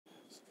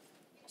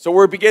So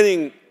we're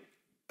beginning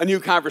a new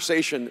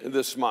conversation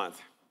this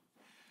month.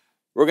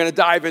 We're going to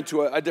dive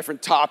into a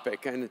different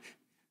topic, and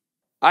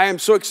I am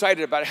so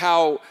excited about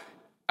how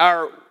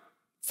our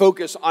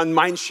focus on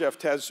mind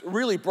shift has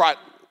really brought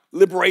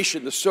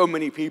liberation to so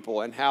many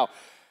people, and how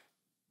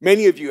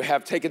many of you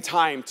have taken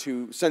time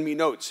to send me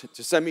notes,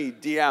 to send me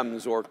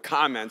DMs or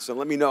comments, and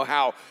let me know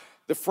how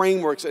the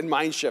frameworks in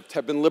mind shift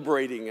have been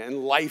liberating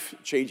and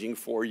life-changing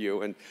for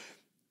you. And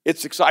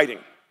it's exciting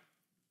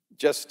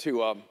just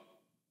to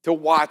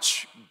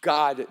watch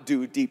God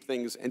do deep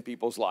things in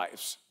people's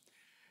lives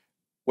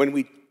when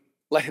we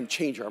let him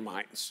change our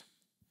minds.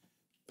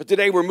 But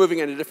today we're moving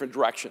in a different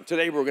direction.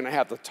 Today we're going to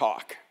have the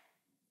talk.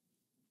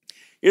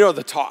 You know,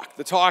 the talk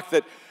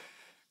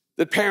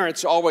that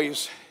parents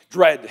always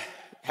dread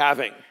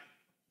having.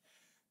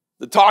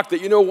 The talk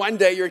that, you know, one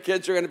day your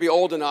kids are going to be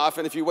old enough,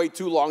 and if you wait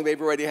too long,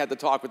 they've already had the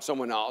talk with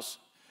someone else.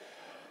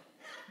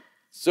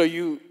 So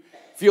you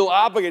feel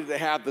obligated to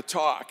have the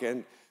talk.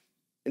 And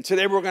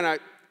today we're going to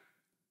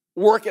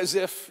work as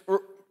if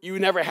you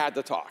never had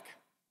the talk.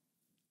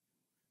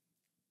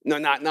 No,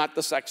 not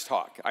the sex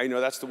talk. I know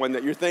that's the one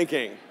that you're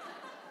thinking.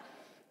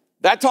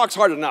 That talk's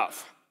hard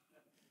enough,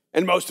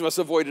 and most of us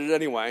avoid it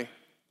anyway.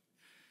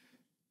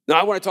 Now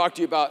I want to talk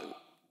to you about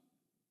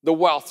the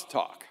wealth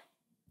talk,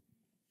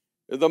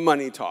 the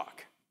money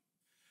talk.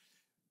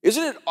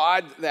 Isn't it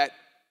odd that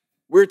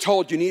we're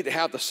told you need to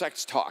have the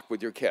sex talk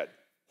with your kid?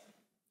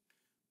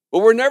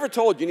 Well, we're never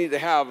told you need to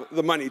have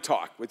the money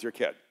talk with your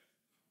kid.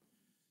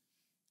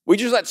 We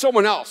just let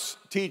someone else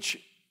teach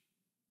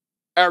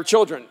our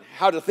children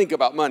how to think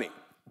about money.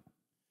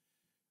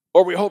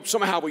 Or we hope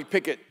somehow we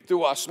pick it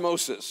through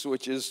osmosis,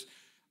 which is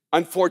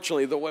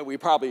unfortunately the way we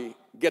probably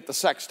get the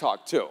sex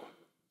talk too.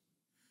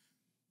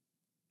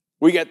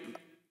 We get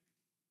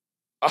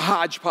a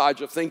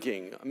hodgepodge of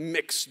thinking, a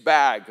mixed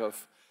bag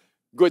of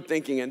good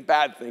thinking and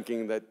bad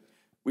thinking that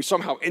we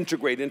somehow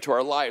integrate into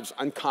our lives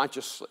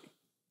unconsciously.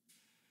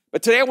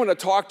 But today I want to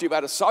talk to you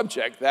about a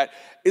subject that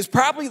is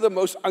probably the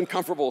most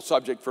uncomfortable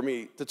subject for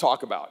me to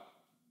talk about,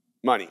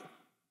 money.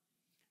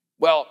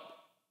 Well,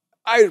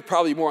 I'm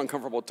probably more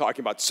uncomfortable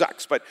talking about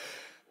sex, but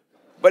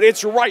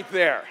it's right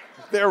there.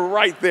 They're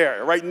right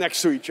there, right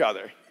next to each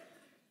other.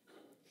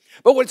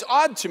 But what's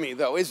odd to me,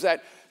 though, is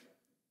that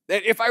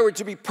if I were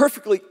to be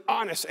perfectly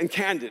honest and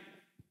candid,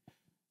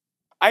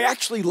 I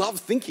actually love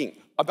thinking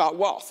about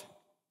wealth.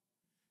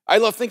 I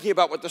love thinking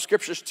about what the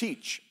scriptures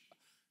teach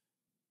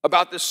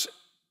about this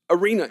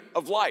arena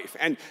of life,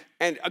 and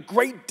a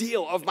great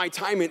deal of my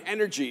time and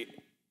energy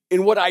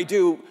in what I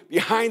do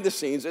behind the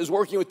scenes is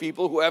working with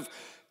people who have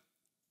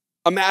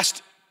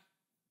amassed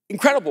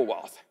incredible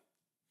wealth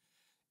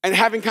and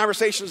having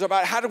conversations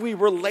about how do we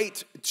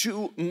relate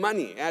to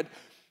money. And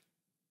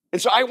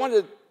so I want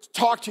to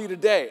talk to you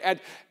today,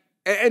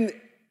 and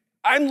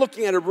I'm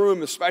looking at a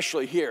room,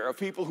 especially here, of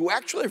people who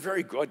actually are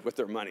very good with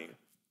their money.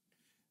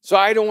 So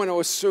I don't want to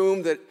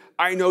assume that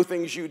I know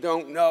things you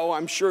don't know.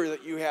 I'm sure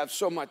that you have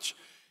so much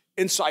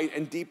insight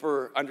and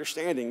deeper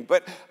understanding.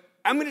 But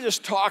I'm going to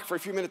just talk for a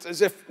few minutes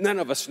as if none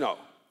of us know.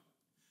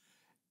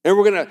 And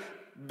we're going to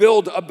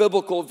build a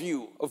biblical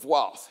view of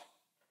wealth.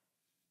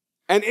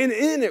 And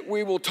in it,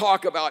 we will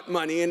talk about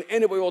money, and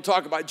in it, we will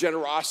talk about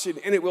generosity,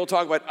 and in it, we'll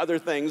talk about other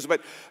things.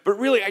 But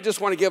really, I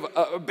just want to give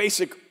a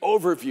basic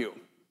overview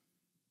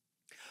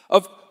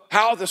of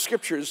how the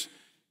scriptures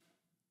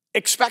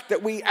expect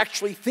that we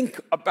actually think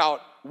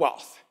about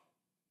wealth.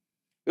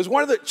 Because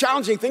one of the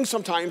challenging things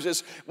sometimes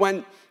is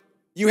when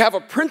you have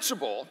a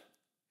principle,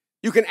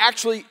 you can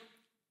actually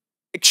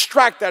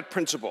extract that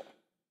principle.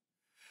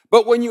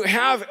 But when you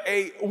have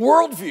a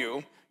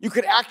worldview, you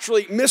could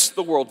actually miss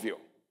the worldview.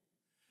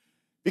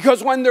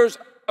 Because when there's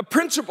a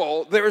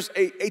principle, there's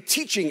a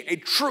teaching, a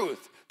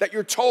truth that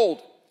you're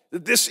told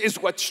that this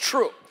is what's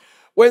true.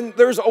 When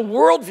there's a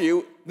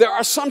worldview, there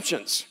are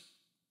assumptions.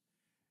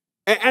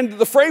 And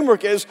the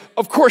framework is,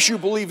 of course you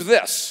believe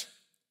this.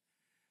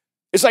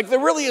 It's like there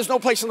really is no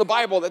place in the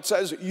Bible that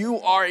says you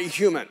are a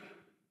human.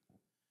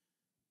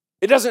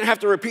 It doesn't have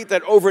to repeat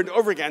that over and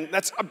over again.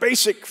 That's a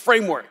basic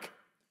framework.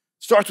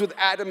 Starts with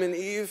Adam and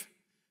Eve,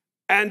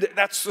 and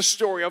that's the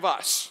story of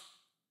us.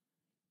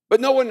 But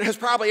no one has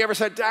probably ever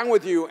sat down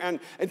with you, and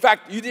in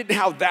fact, you didn't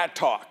have that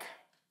talk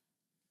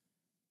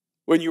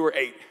when you were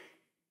 8.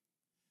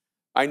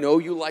 I know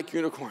you like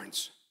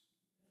unicorns,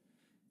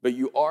 but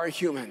you are a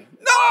human.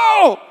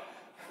 No!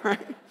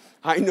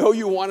 I know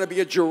you want to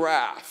be a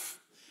giraffe,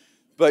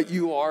 but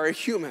you are a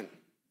human.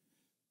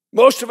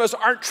 Most of us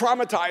aren't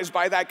traumatized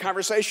by that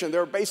conversation.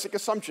 There are basic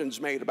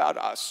assumptions made about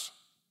us.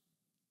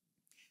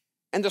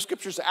 And the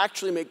scriptures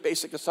actually make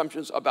basic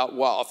assumptions about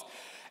wealth.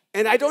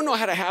 And I don't know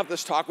how to have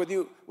this talk with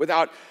you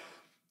without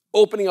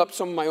opening up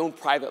some of my own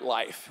private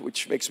life,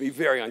 which makes me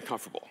very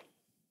uncomfortable.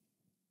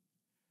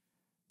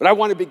 But I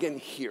want to begin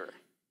here.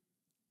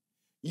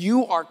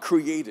 You are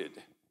created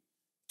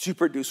to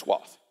produce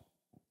wealth.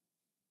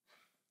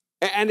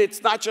 And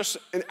it's not just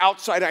an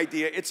outside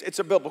idea, it's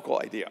a biblical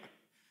idea.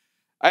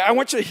 I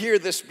want you to hear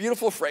this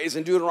beautiful phrase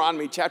in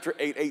Deuteronomy chapter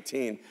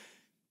 8:18.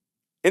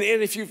 And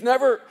if you've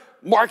never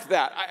marked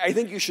that, I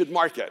think you should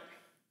mark it.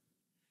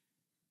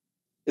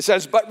 It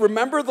says, but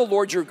remember the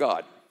Lord your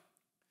God,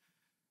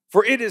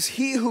 for it is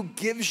he who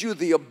gives you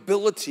the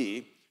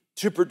ability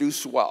to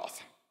produce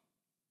wealth,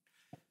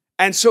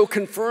 and so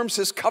confirms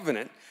his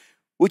covenant,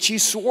 which he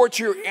swore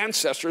to your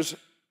ancestors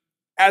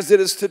as it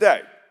is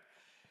today.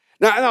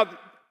 Now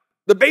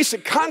the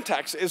basic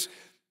context is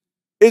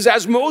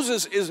as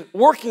Moses is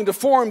working to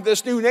form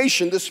this new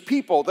nation, this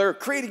people, they're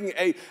creating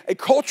a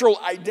cultural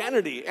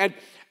identity. And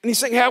he's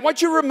saying, hey, I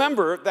want you to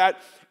remember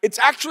that it's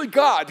actually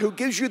God who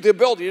gives you the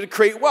ability to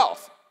create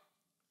wealth.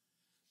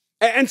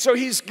 And so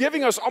he's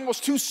giving us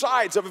almost two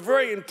sides of a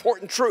very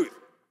important truth.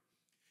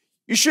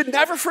 You should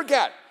never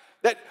forget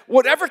that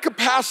whatever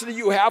capacity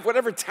you have,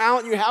 whatever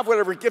talent you have,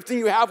 whatever gifting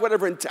you have,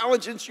 whatever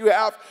intelligence you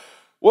have,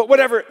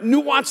 whatever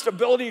nuanced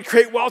ability to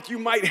create wealth you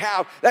might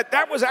have,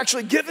 that was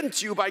actually given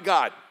to you by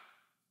God.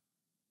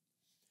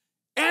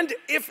 And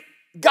if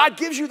God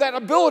gives you that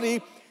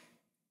ability,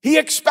 he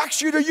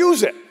expects you to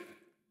use it.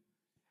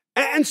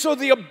 And so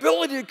the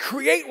ability to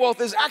create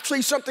wealth is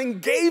actually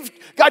something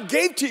God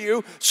gave to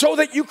you so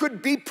that you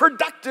could be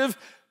productive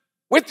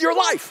with your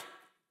life.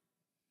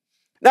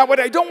 Now, what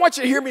I don't want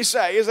you to hear me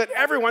say is that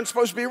everyone's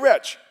supposed to be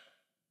rich.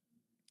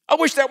 I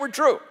wish that were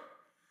true.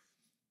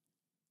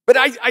 But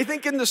I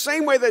think in the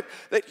same way that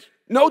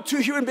no two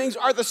human beings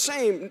are the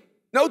same,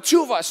 no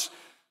two of us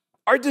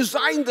are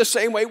designed the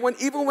same way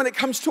even when it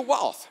comes to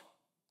wealth.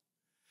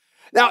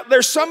 Now,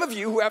 there's some of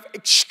you who have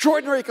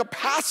extraordinary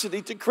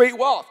capacity to create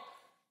wealth,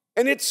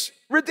 and it's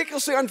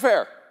ridiculously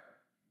unfair.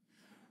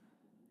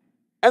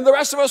 And the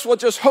rest of us will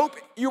just hope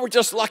you were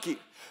just lucky.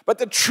 But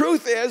the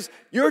truth is,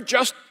 you're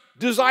just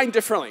designed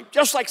differently.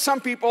 Just like some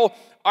people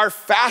are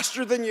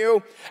faster than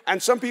you,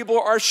 and some people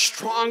are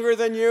stronger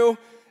than you,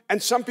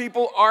 and some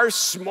people are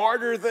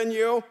smarter than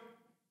you.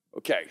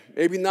 Okay,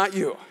 maybe not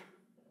you,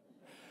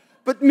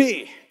 but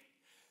me.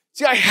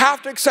 See, I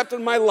have to accept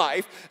in my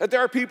life that there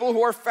are people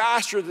who are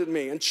faster than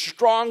me and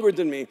stronger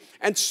than me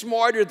and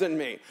smarter than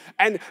me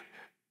and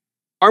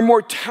are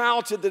more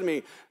talented than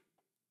me.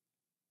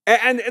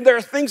 And there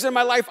are things in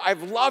my life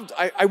I've loved.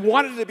 I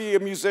wanted to be a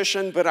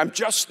musician, but I'm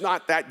just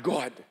not that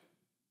good.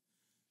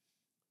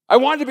 I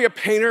wanted to be a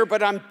painter,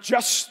 but I'm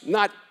just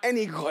not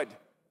any good.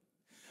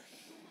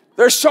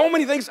 There's so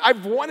many things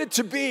I've wanted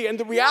to be, and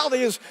the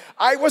reality is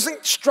I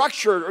wasn't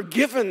structured or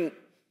given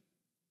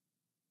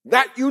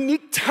that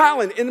unique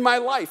talent in my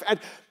life.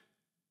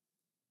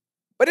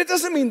 But it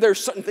doesn't mean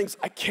there's certain things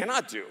I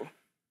cannot do.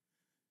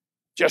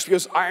 Just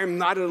because I am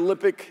not an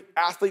Olympic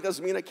athlete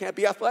doesn't mean I can't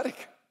be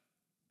athletic.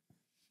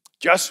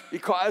 Just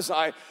because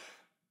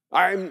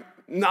I'm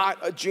not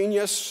a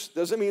genius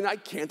doesn't mean I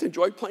can't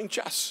enjoy playing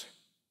chess.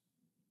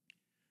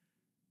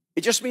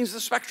 It just means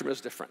the spectrum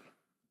is different.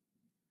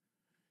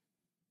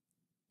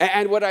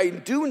 And what I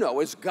do know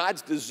is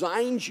God's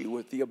designed you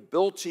with the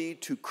ability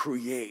to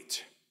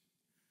create.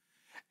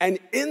 And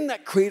in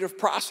that creative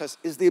process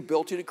is the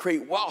ability to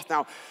create wealth.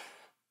 Now,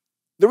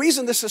 the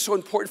reason this is so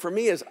important for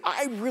me is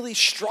I really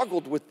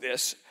struggled with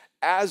this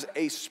as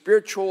a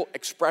spiritual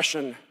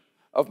expression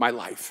of my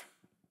life.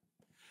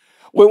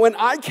 When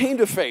I came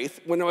to faith,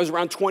 when I was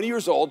around 20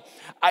 years old,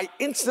 I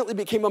instantly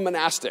became a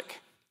monastic.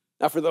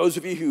 Now, for those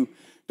of you who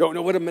don't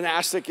know what a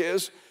monastic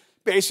is,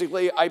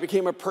 basically, I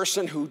became a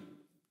person who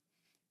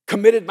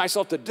committed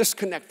myself to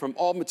disconnect from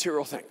all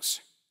material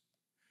things.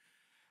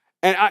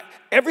 And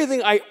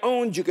everything I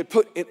owned, you could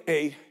put in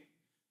a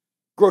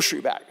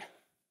grocery bag.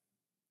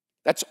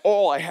 That's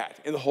all I had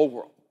in the whole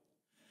world.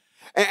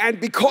 And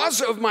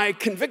because of my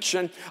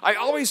conviction, I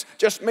always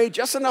just made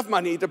just enough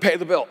money to pay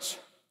the bills.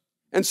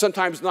 And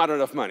sometimes not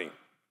enough money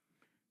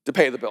to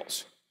pay the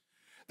bills.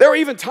 There were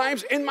even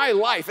times in my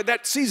life, at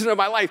that season of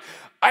my life,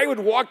 I would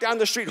walk down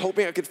the street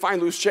hoping I could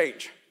find loose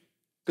change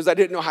because I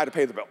didn't know how to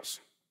pay the bills.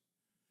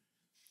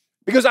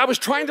 Because I was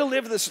trying to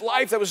live this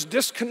life that was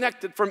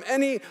disconnected from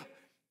any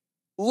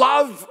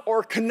love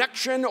or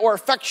connection or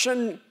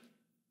affection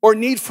or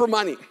need for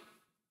money.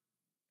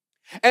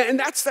 And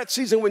that's that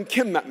season when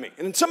Kim met me.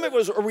 And some of it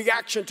was a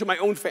reaction to my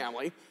own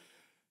family.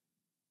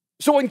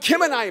 So when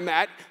Kim and I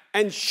met,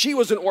 and she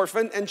was an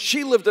orphan, and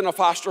she lived in a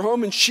foster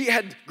home, and she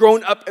had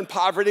grown up in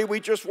poverty, we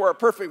just were a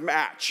perfect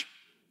match.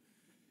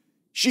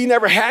 She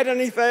never had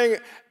anything,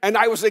 and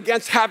I was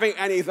against having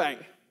anything.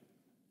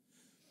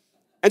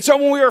 And so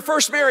when we were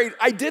first married,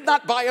 I did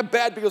not buy a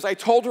bed because I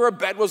told her a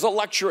bed was a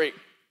luxury.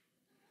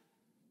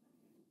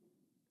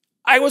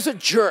 I was a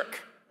jerk.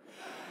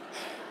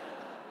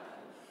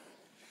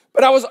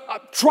 But I was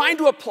trying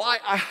to apply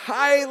a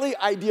highly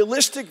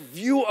idealistic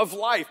view of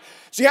life.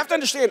 So you have to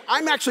understand,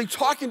 I'm actually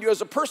talking to you as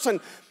a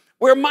person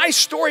where my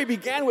story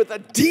began with a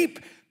deep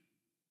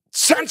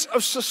sense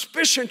of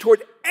suspicion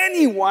toward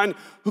anyone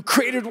who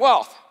created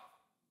wealth,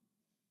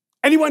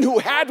 anyone who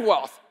had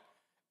wealth,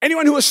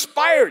 anyone who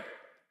aspired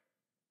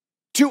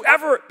to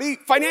ever be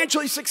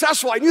financially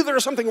successful. I knew there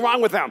was something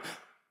wrong with them.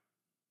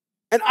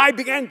 And I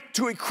began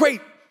to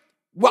equate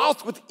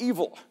wealth with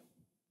evil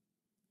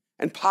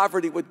and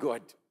poverty with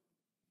good,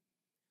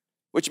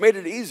 which made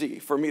it easy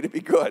for me to be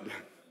good.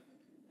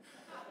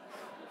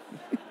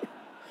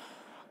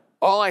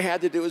 All I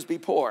had to do was be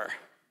poor.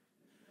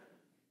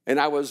 And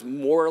I was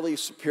morally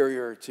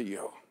superior to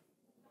you.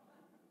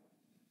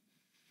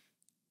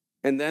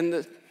 And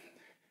then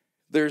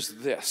there's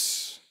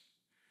this.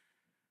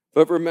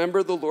 But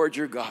remember the Lord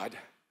your God,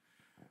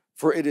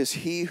 for it is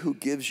he who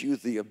gives you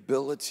the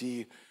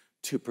ability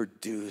to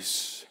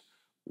produce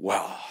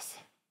wealth.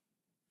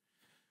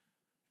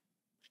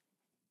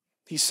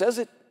 He says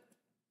it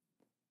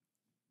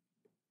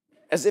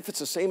as if it's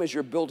the same as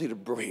your ability to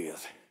breathe.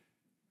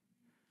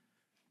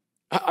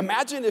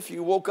 Imagine if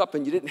you woke up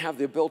and you didn't have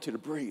the ability to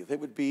breathe. It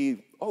would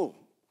be,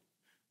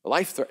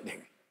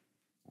 life-threatening.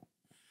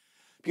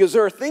 Because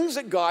there are things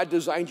that God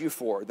designed you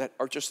for that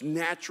are just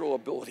natural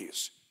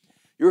abilities.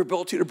 Your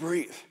ability to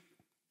breathe.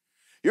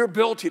 Your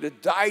ability to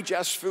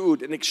digest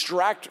food and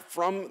extract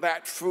from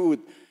that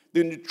food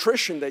the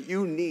nutrition that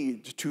you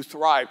need to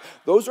thrive.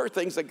 Those are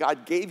things that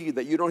God gave you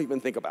that you don't even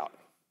think about.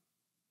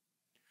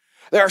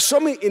 There are so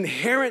many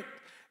inherent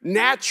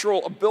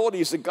natural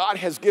abilities that God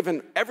has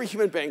given every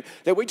human being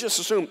that we just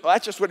assume, well,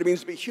 that's just what it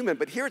means to be human.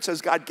 But here it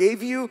says God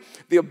gave you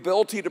the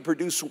ability to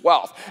produce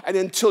wealth. And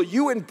until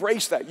you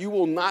embrace that, you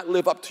will not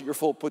live up to your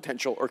full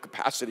potential or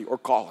capacity or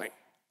calling.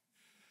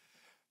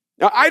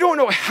 Now, I don't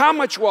know how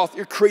much wealth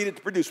you're created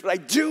to produce, but I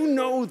do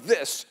know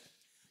this.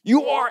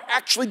 You are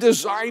actually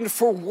designed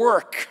for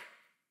work.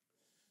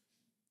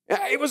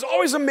 It was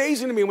always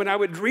amazing to me when I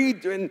would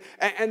read and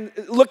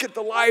look at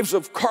the lives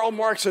of Karl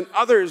Marx and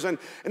others, and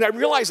I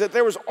realized that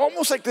there was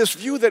almost like this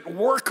view that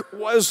work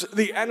was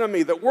the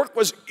enemy, that work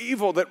was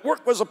evil, that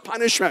work was a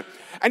punishment,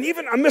 and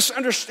even a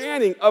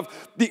misunderstanding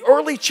of the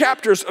early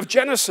chapters of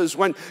Genesis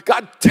when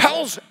God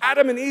tells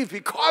Adam and Eve,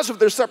 because of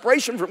their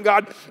separation from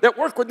God, that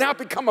work would now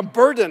become a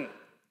burden.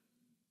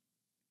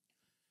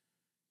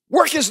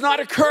 Work is not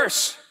a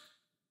curse.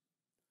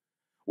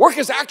 Work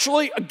is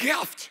actually a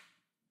gift.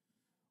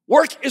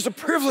 Work is a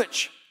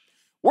privilege.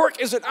 Work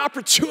is an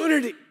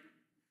opportunity.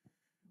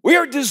 We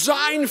are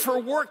designed for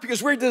work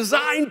because we're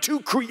designed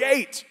to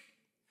create.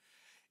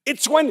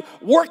 It's when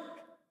work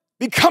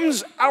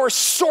becomes our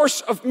source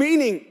of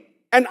meaning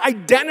and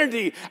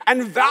identity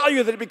and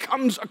value that it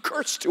becomes a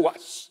curse to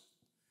us.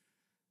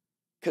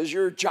 Because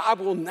your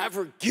job will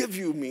never give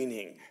you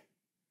meaning.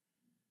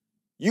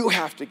 You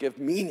have to give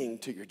meaning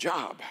to your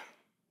job.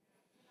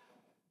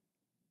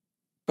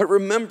 But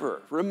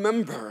remember,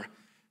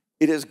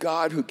 it is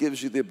God who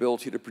gives you the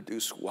ability to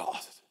produce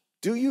wealth.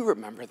 Do you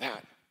remember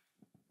that?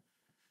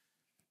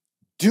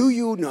 Do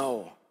you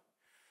know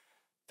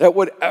that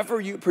whatever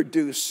you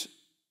produce,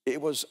 it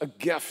was a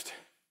gift?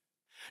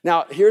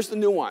 Now, here's the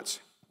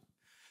nuance.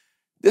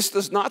 This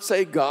does not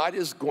say God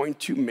is going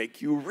to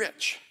make you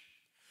rich.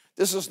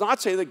 This does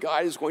not say that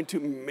God is going to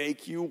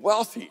make you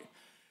wealthy.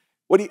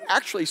 What he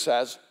actually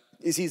says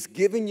is he's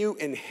giving you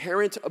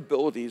inherent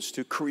abilities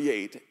to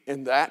create,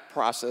 and that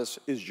process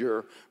is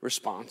your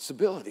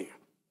responsibility.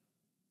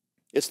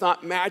 It's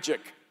not magic.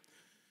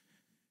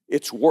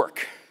 It's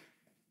work.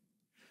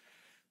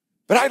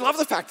 But I love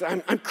the fact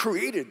that I'm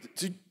created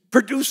to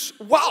produce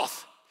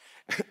wealth.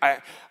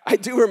 I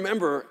do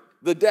remember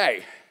the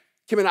day.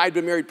 Kim and I had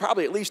been married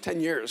probably at least 10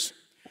 years.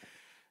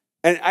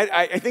 And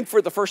I think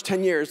for the first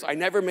 10 years, I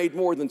never made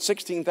more than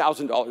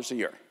 $16,000 a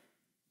year.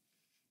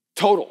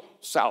 Total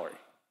salary.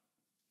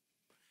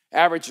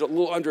 Averaged a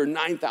little under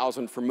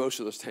 $9,000 for most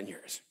of those 10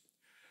 years.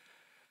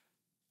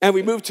 And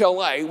we moved to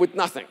LA with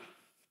nothing.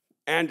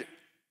 And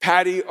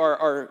Patty,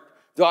 our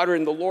daughter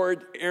in the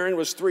Lord, Aaron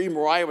was 3,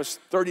 Mariah was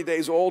 30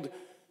 days old.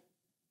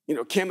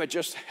 Kim had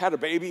just had a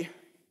baby.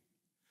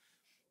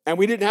 And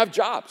we didn't have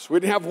jobs. We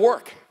didn't have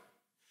work.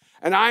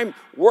 And I'm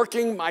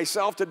working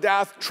myself to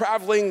death,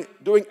 traveling,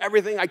 doing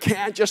everything I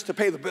can just to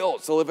pay the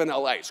bills to live in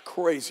LA. It's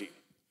crazy.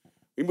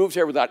 We moved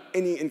here without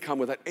any income,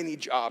 without any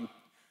job,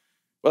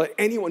 without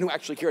anyone who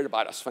actually cared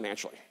about us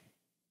financially.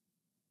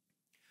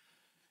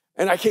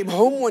 And I came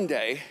home one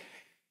day,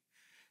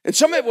 and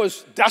some of it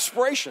was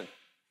desperation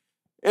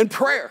and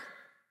prayer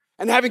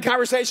and having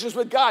conversations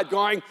with God,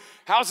 going,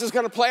 how's this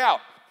going to play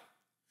out?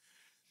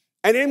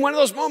 And in one of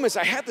those moments,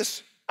 I had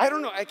this, I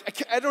don't know,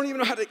 I don't even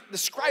know how to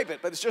describe it,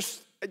 but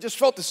I just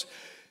felt this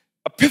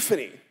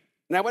epiphany.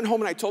 And I went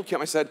home and I told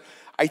Kim, I said,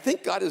 I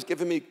think God has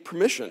given me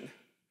permission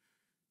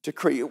to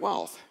create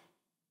wealth.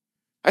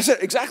 I said,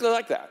 exactly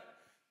like that.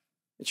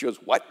 And she goes,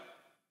 what?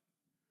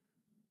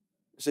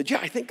 I said, yeah,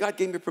 I think God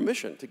gave me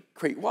permission to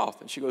create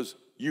wealth. And she goes,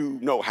 you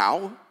know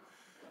how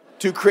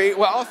to create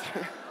wealth?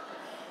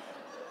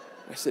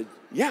 I said,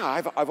 yeah,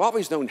 I've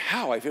always known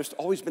how. I've just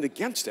always been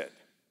against it.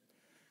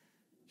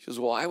 She goes,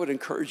 well, I would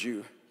encourage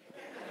you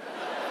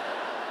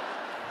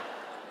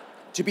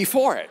to be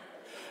for it.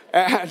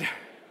 And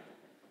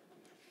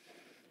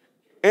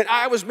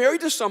I was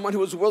married to someone who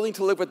was willing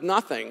to live with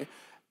nothing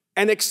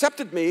and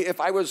accepted me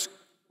if I was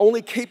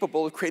only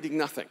capable of creating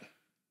nothing.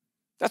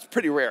 That's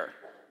pretty rare.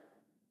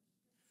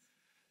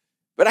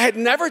 But I had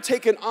never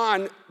taken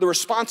on the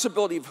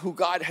responsibility of who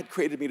God had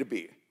created me to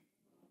be.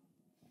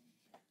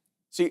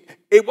 See,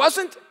 it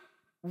wasn't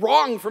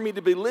wrong for me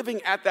to be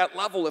living at that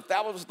level if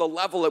that was the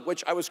level at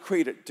which I was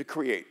created to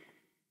create.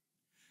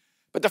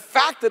 But the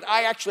fact that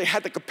I actually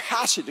had the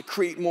capacity to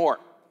create more,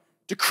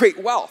 to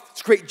create wealth,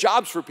 to create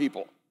jobs for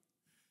people,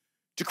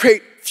 to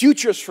create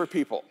futures for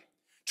people,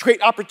 to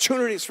create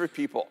opportunities for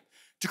people,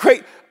 to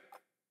create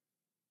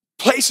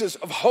places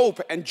of hope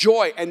and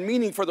joy and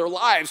meaning for their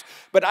lives.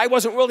 But I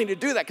wasn't willing to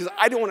do that because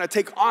I didn't want to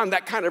take on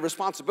that kind of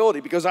responsibility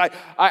because I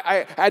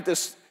had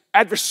this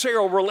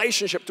adversarial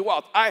relationship to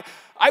wealth. I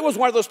was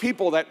one of those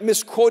people that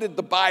misquoted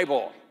the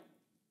Bible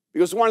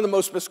because one of the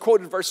most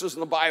misquoted verses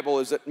in the Bible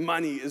is that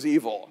money is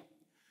evil.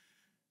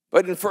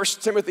 But in 1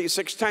 Timothy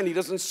 6:10, he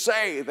doesn't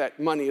say that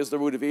money is the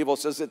root of evil. It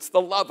says it's the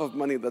love of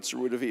money that's the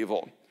root of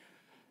evil.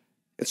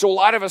 And so a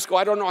lot of us go,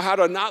 I don't know how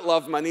to not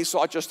love money, so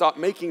I'll just stop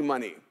making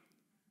money.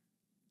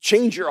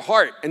 Change your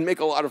heart and make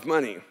a lot of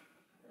money.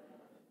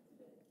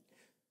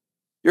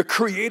 You're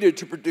created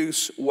to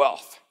produce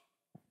wealth.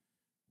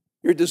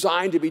 You're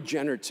designed to be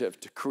generative,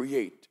 to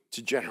create,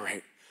 to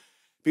generate.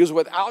 Because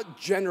without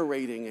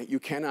generating, you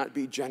cannot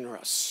be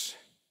generous.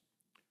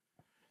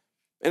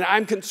 And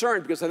I'm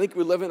concerned because I think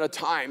we live in a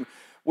time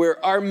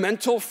where our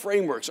mental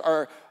frameworks,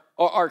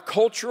 our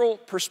cultural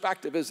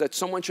perspective is that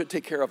someone should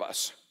take care of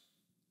us.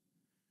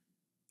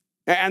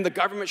 And the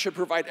government should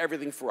provide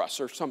everything for us,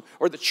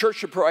 or the church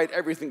should provide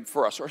everything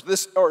for us,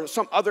 or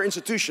some other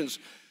institutions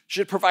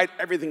should provide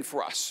everything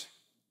for us.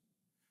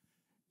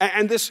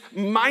 And this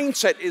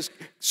mindset is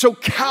so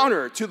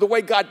counter to the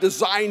way God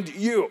designed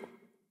you.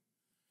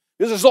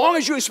 Because as long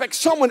as you expect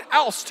someone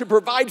else to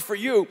provide for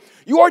you,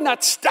 you are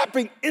not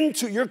stepping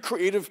into your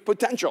creative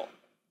potential.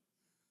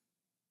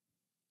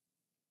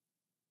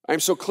 I'm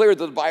so clear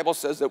that the Bible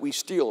says that we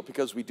steal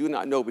because we do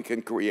not know we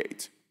can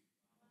create.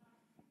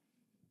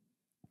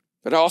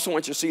 But I also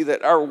want you to see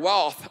that our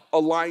wealth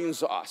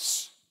aligns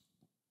us.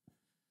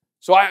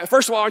 So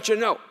first of all, I want you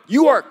to know,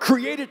 you are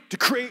created to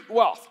create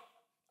wealth.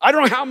 I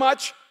don't know how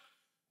much,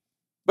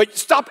 but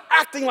stop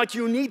acting like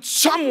you need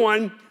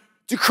someone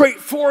to create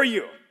for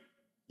you.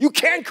 You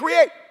can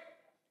create.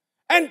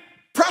 And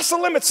press the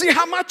limit. See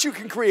how much you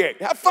can create.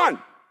 Have fun.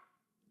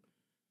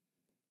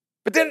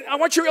 But then I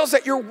want you to realize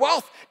that your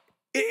wealth,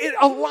 it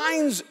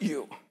aligns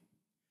you.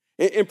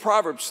 In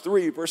Proverbs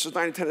 3, verses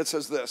 9 and 10, it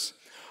says this.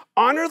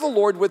 Honor the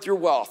Lord with your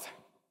wealth,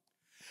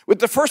 with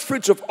the first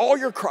fruits of all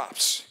your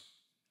crops.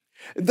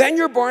 Then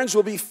your barns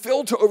will be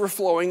filled to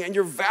overflowing, and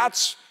your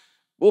vats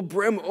will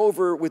brim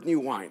over with new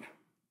wine.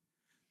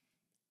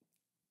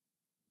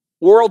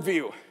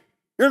 Worldview.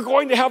 You're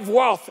going to have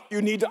wealth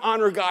you need to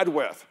honor God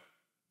with.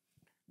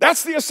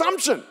 That's the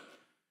assumption.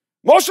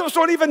 Most of us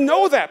don't even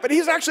know that, but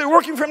he's actually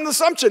working from the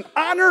assumption.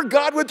 Honor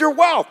God with your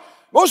wealth.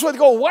 Most of us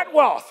go, what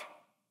wealth?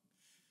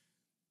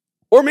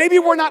 Or maybe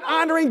we're not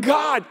honoring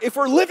God if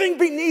we're living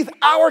beneath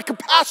our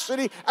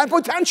capacity and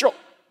potential.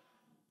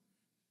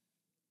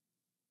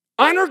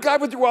 Honor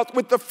God with your wealth,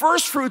 with the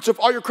first fruits of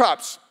all your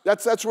crops.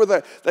 That's where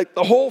the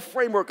whole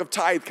framework of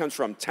tithe comes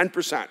from,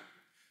 10%.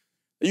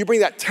 You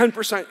bring that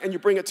 10% and you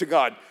bring it to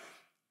God.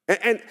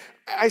 And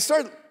I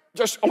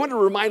wanted to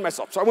remind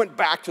myself. So I went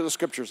back to the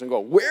scriptures and go,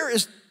 where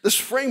is this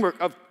framework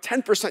of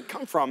 10%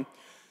 come from?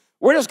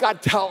 Where does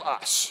God tell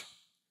us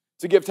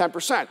to give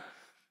 10%?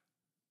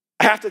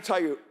 I have to tell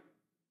you,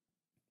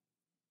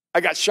 I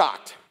got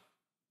shocked.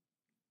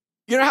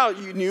 You know how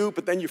you knew,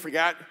 but then you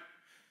forgot?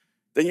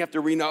 Then you have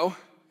to re-know?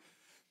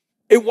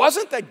 It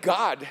wasn't that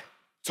God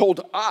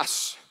told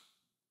us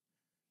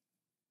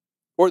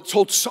or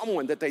told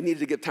someone that they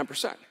needed to give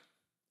 10%.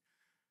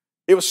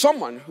 It was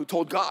someone who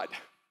told God,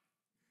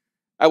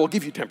 I will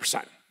give you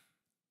 10%.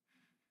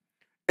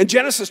 In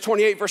Genesis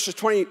 28, verses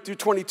 20 through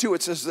 22,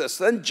 it says this.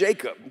 Then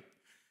Jacob,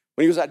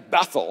 when he was at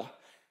Bethel,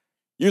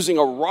 using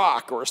a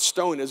rock or a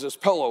stone as his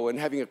pillow and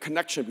having a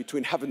connection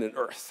between heaven and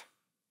earth.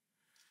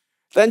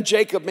 Then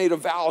Jacob made a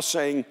vow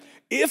saying,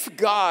 if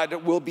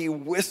God will be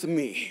with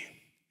me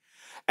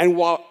and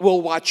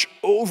will watch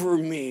over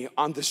me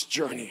on this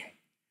journey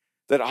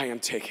that I am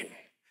taking,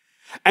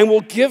 and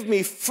will give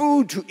me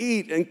food to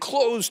eat and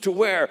clothes to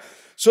wear,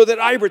 so that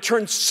I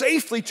return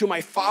safely to my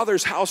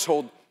father's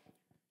household,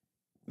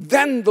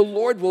 then the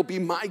Lord will be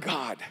my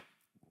God.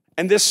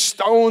 And this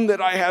stone that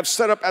I have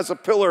set up as a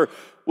pillar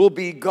will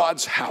be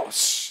God's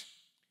house.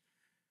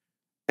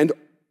 And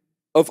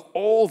of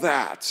all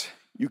that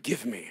you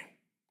give me,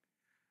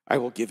 I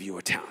will give you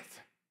a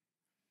tenth.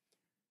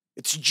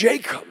 It's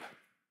Jacob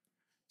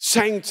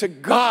saying to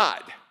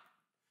God,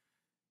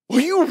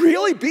 will you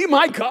really be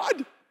my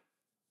God?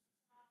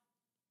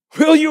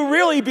 Will you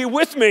really be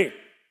with me?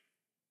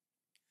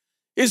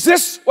 Is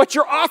this what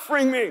you're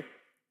offering me?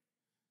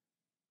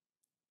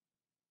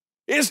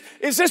 Is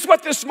this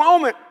what this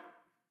moment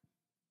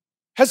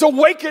has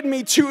awakened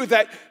me to,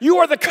 that you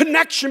are the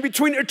connection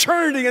between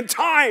eternity and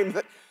time,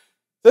 that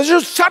there's a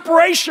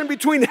separation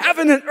between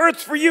heaven and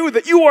earth for you,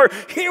 that you are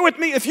here with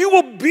me. If you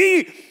will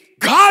be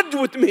God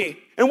with me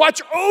and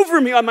watch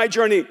over me on my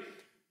journey,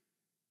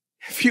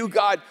 if you,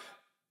 God,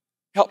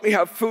 help me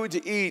have food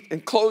to eat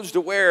and clothes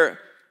to wear,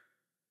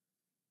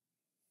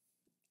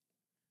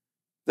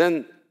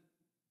 then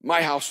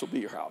my house will be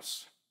your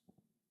house.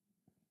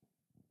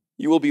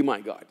 You will be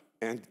my God.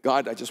 And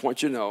God, I just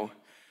want you to know,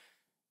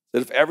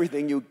 That if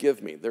everything you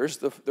give me, there's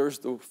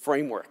the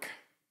framework.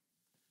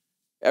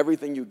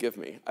 Everything you give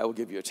me, I will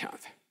give you a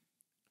tenth.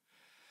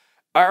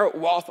 Our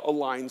wealth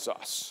aligns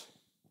us.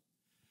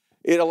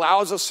 It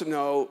allows us to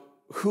know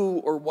who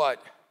or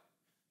what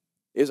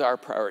is our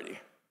priority.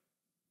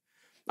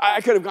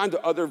 I could have gone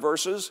to other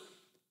verses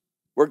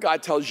where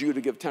God tells you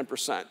to give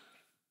 10%.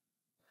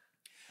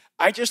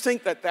 I just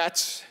think that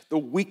that's the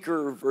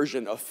weaker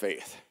version of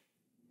faith.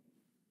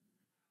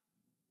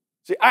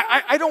 See,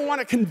 I don't want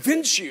to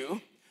convince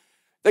you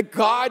that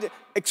God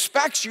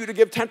expects you to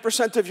give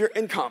 10% of your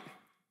income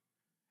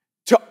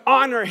to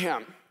honor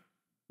him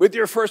with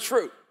your first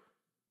fruit.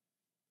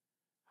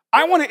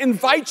 I want to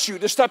invite you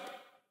to step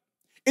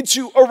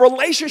into a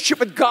relationship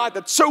with God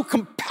that's so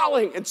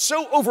compelling and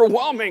so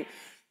overwhelming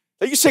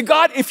that you say,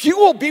 God, if you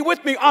will be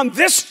with me on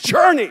this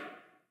journey,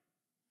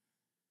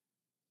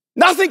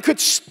 nothing could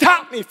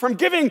stop me from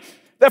giving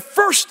the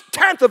first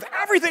tenth of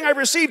everything I've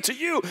received to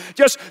you,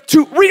 just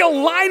to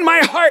realign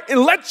my heart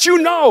and let you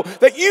know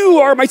that you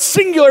are my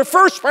singular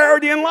first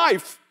priority in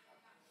life.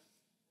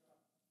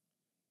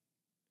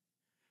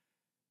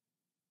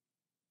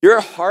 Your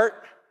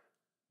heart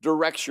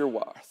directs your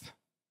wealth,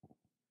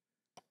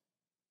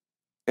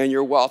 and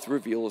your wealth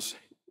reveals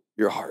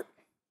your heart.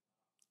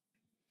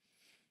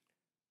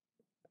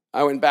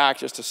 I went back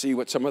just to see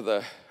what some of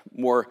the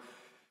more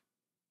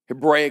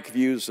Hebraic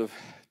views of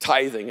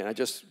tithing, and I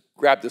just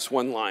grabbed this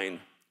one line.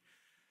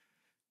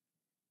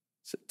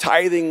 So,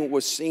 tithing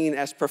was seen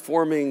as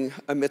performing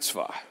a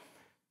mitzvah,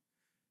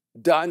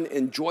 done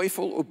in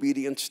joyful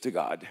obedience to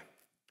God.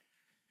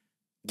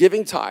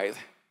 Giving tithe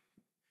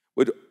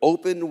would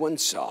open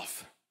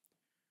oneself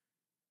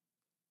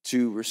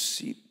to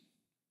receipt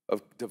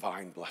of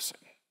divine blessing.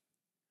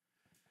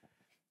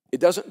 It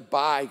doesn't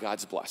buy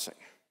God's blessing.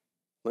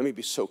 Let me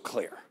be so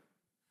clear.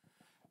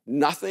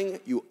 Nothing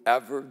you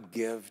ever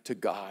give to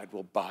God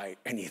will buy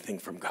anything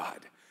from God,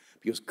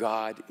 because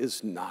God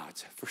is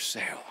not for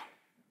sale.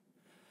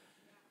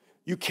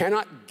 You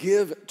cannot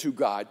give to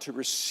God to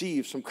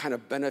receive some kind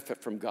of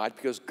benefit from God,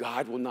 because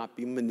God will not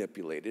be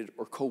manipulated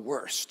or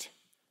coerced.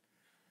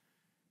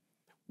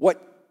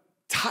 What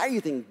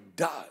tithing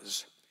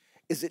does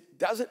is it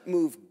doesn't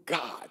move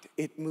God,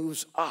 it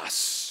moves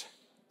us.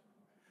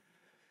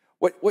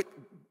 What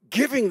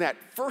giving that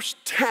first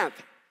tenth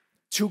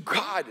to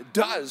God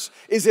does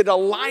is it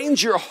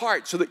aligns your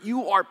heart so that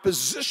you are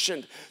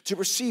positioned to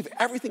receive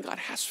everything God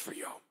has for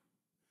you.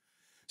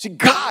 See,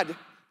 God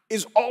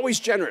is always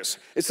generous.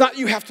 It's not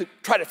you have to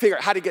try to figure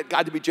out how to get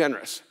God to be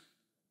generous.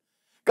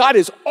 God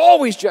is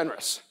always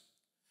generous.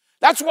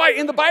 That's why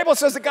in the Bible it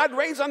says that God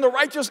reigns on the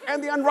righteous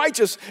and the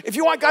unrighteous. If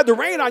you want God to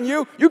reign on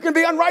you, you can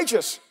be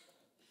unrighteous.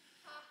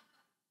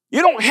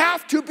 You don't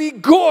have to be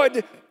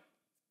good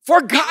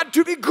for God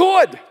to be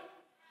good.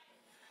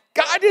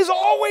 God is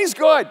always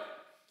good.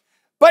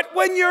 But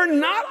when you're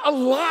not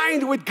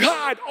aligned with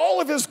God,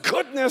 all of his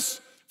goodness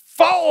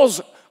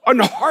falls on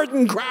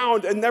hardened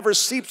ground and never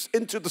seeps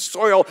into the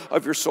soil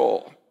of your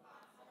soul.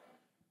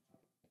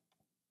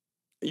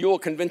 You will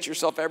convince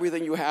yourself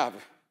everything you have,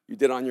 you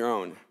did on your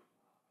own.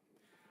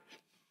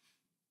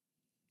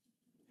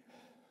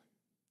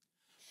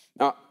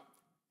 Now,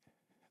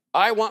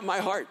 I want my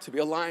heart to be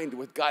aligned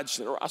with God's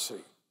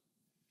generosity.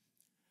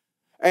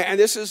 And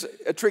this is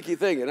a tricky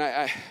thing, and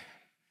I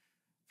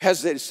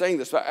hesitated saying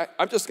this, but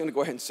I'm just going to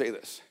go ahead and say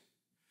this.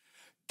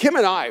 Kim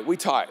and I, we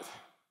tithe.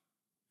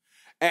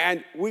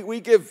 And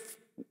we give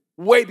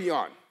way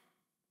beyond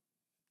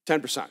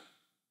 10%.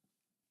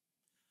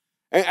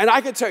 And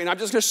I can tell you, and I'm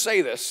just going to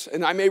say this,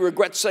 and I may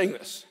regret saying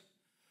this,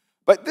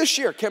 but this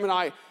year, Kim and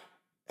I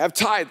have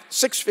tithed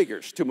 6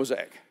 figures to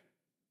Mosaic.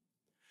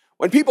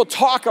 When people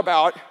talk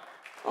about,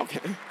 okay,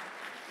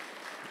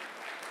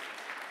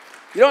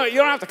 you don't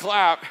have to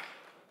clap.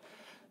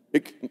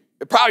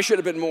 It probably should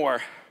have been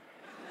more.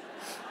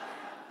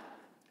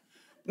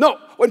 No,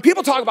 when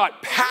people talk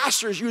about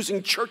pastors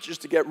using churches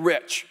to get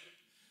rich,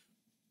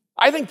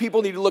 I think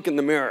people need to look in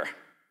the mirror.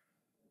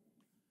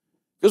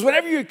 Because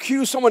whenever you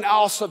accuse someone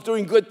else of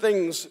doing good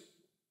things,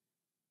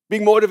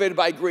 being motivated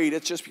by greed,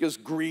 it's just because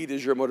greed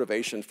is your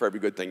motivation for every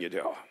good thing you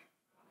do.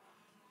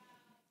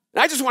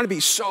 And I just want to be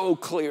so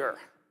clear.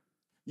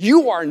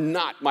 You are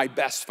not my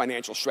best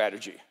financial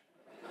strategy.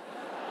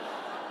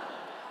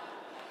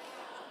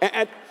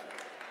 and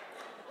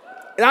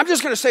I'm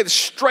just going to say this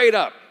straight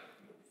up.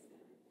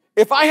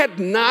 If I had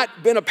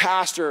not been a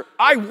pastor,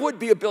 I would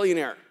be a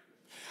billionaire.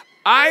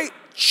 I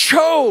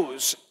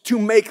chose to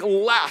make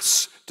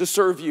less to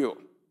serve you.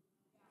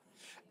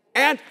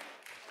 And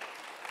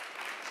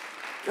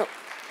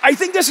I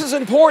think this is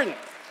important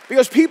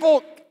because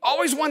people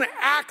always want to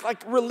act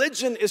like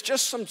religion is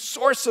just some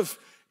source of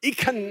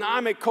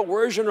economic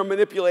coercion or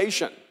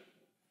manipulation.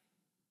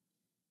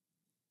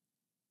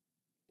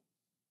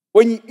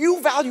 When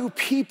you value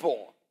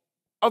people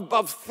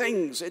above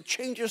things, it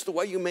changes the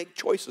way you make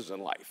choices in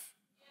life.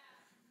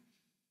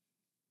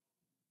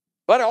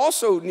 But I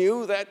also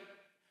knew that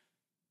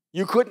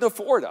you couldn't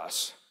afford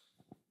us.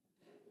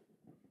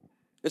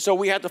 And so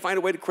we had to find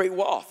a way to create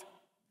wealth.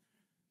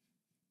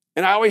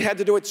 And I always had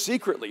to do it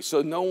secretly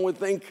so no one would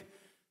think,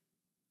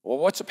 well,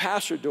 what's a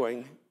pastor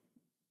doing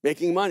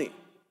making money?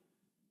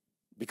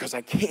 Because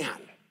I can.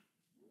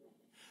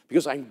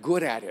 Because I'm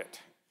good at it.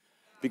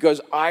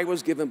 Because I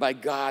was given by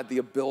God the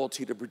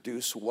ability to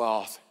produce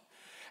wealth.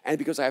 And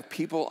because I have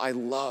people I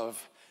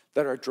love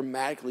that are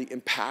dramatically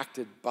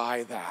impacted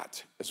by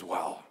that as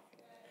well.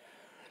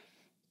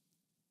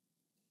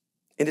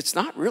 And it's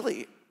not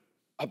really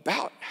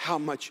about how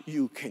much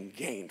you can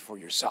gain for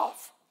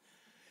yourself.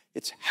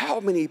 It's how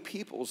many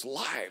people's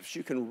lives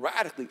you can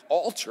radically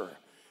alter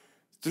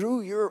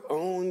through your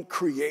own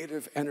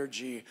creative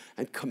energy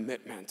and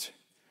commitment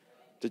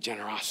to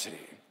generosity.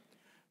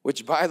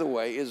 Which, by the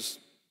way, is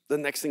the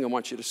next thing I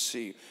want you to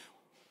see.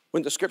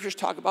 When the scriptures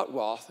talk about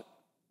wealth,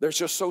 they're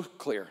just so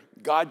clear.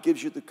 God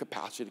gives you the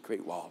capacity to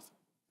create wealth.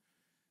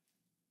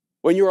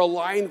 When you're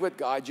aligned with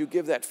God, you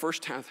give that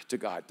first tenth to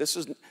God.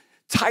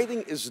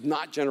 Tithing is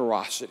not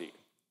generosity.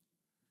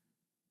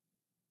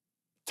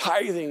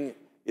 Tithing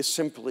is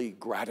simply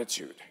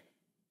gratitude.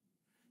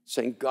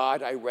 Saying,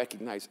 God, I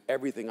recognize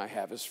everything I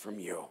have is from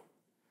you.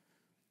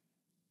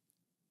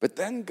 But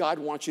then God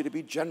wants you to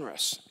be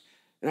generous.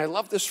 And I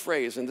love this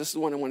phrase, and this is the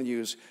one I want to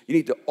use. You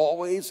need to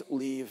always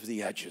leave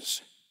the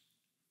edges.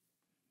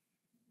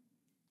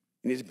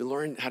 You need to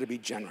learn how to be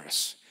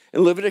generous.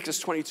 In Leviticus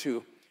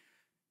 23,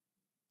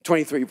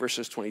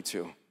 verses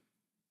 22,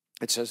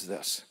 it says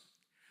this: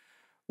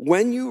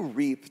 when you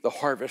reap the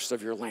harvest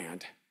of your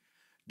land,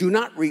 do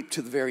not reap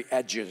to the very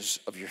edges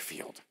of your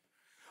field,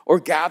 or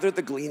gather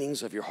the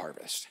gleanings of your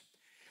harvest.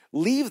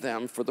 Leave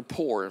them for the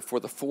poor and for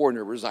the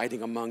foreigner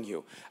residing among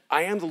you.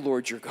 I am the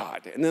Lord your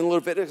God. And then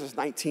Leviticus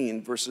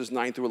 19, verses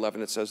 9 through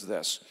 11, it says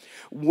this: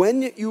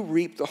 when you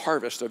reap the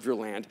harvest of your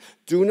land,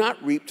 do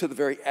not reap to the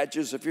very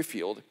edges of your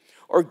field,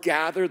 or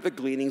gather the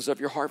gleanings of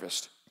your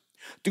harvest.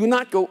 Do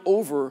not go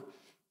over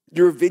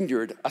your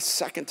vineyard a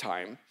second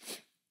time,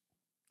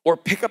 or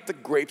pick up the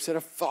grapes that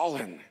have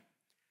fallen.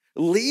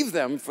 Leave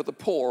them for the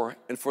poor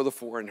and for the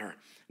foreigner.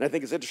 And I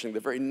think it's interesting, the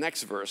very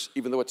next verse,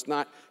 even though it's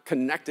not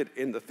connected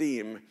in the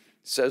theme,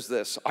 says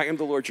this: I am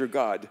the Lord your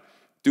God,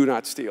 do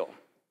not steal.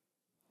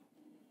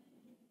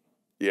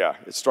 Yeah,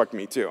 it struck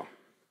me too.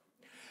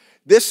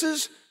 This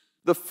is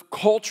the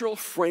cultural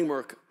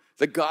framework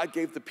that God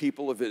gave the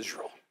people of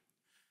Israel.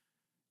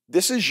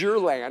 This is your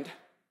land.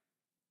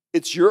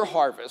 It's your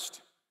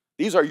harvest.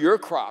 These are your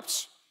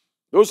crops.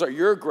 Those are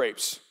your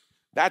grapes.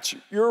 That's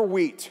your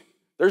wheat.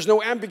 There's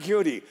no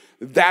ambiguity.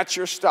 That's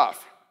your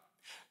stuff.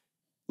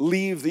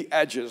 Leave the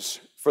edges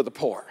for the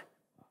poor.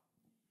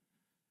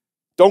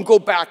 Don't go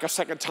back a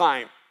second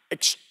time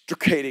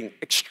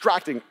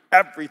extracting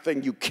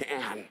everything you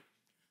can.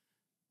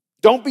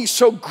 Don't be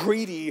so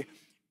greedy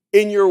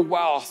in your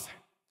wealth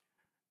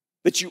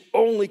that you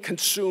only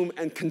consume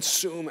and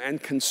consume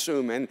and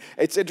consume. And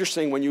it's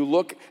interesting when you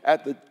look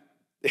at the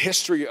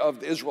history of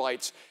the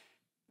Israelites,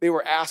 they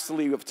were asked to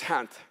leave a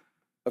tenth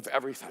of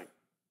everything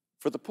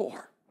for the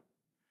poor.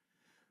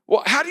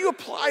 Well, how do you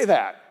apply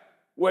that?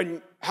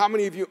 How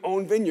many of you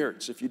own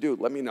vineyards? If you do,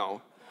 let me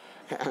know.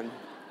 And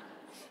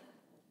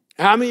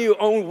how many of you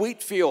own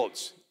wheat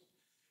fields?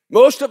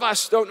 Most of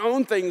us don't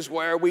own things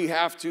where we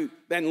have to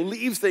then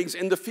leave things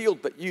in the field,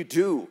 but you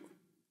do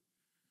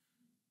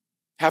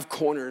have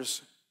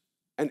corners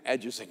and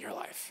edges in your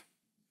life.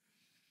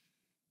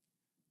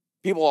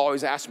 People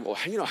always ask me,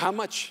 well, how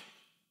much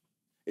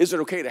is it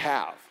okay to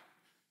have?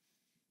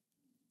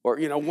 Or,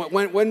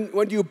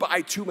 when do you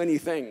buy too many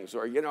things?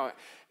 Or,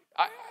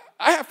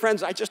 I have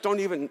friends I can't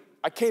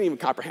even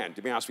comprehend,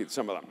 to be honest with you,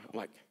 some of them. I'm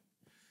like,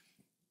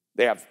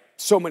 they have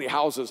so many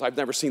houses, I've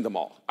never seen them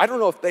all. I don't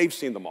know if they've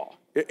seen them all,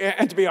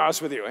 and to be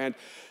honest with you. And,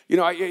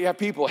 you have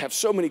people have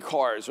so many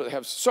cars, or they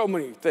have so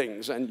many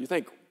things, and you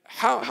think,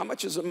 how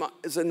much is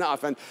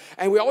enough?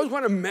 And we always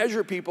want to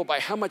measure people by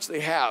how much they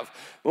have,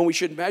 when we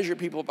should measure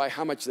people by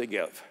how much they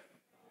give.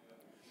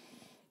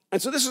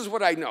 And so this is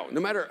what I know.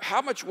 No matter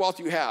how much wealth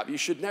you have, you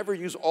should never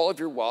use all of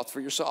your wealth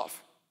for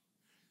yourself.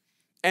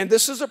 And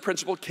this is a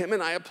principle Kim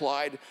and I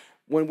applied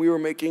when we were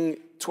making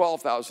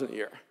 $12,000 a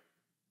year,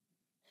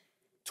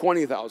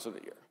 $20,000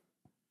 a year.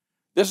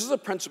 This is a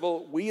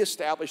principle we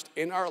established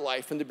in our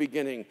life in the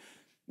beginning.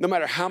 No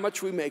matter how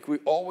much we make, we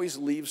always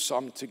leave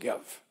some to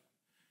give.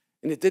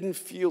 And it didn't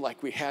feel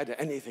like we had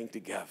anything to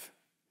give.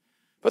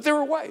 But there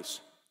were ways.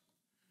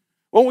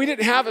 When we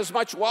didn't have as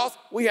much wealth,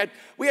 we had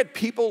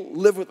people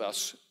live with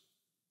us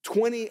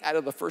 20 out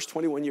of the first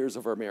 21 years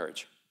of our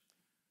marriage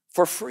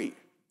for free.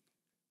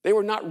 They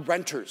were not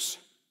renters.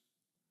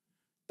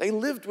 They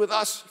lived with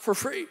us for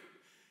free.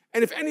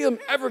 And if any of them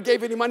ever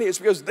gave any money, it's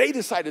because they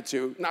decided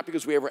to, not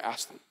because we ever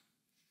asked them.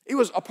 It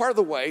was a part of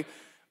the way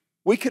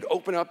we could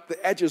open up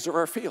the edges of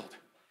our field.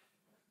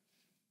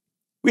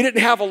 We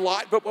didn't have a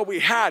lot, but what we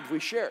had, we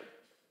shared.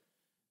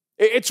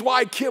 It's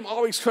why Kim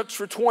always cooks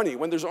for 20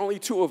 when there's only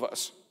 2 of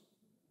us.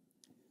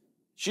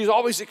 She's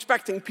always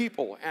expecting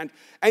people. And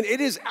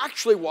it is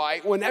actually why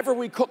whenever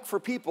we cook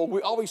for people,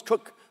 we always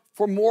cook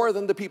for more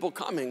than the people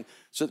coming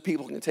so that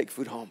people can take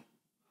food home.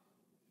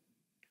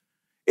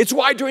 It's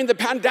why during the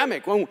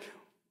pandemic, when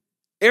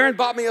Aaron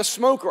bought me a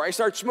smoker. I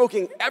started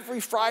smoking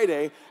every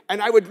Friday,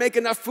 and I would make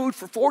enough food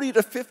for 40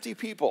 to 50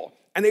 people.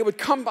 And they would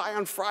come by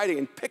on Friday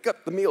and pick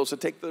up the meals to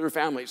take to their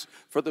families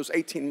for those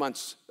 18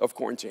 months of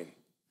quarantine.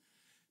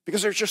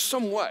 Because there's just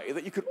some way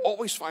that you could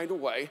always find a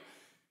way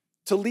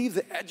to leave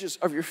the edges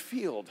of your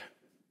field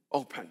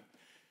open.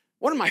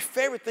 One of my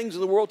favorite things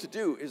in the world to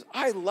do is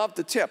I love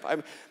to tip.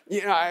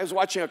 I was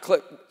watching a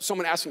clip,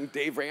 someone asking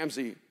Dave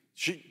Ramsey,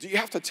 do you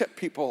have to tip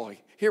people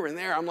here and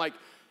there? I'm like,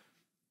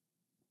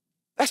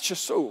 that's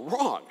just so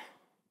wrong.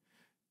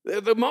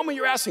 The moment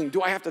you're asking,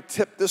 do I have to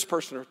tip this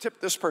person or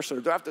tip this person,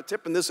 or do I have to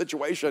tip in this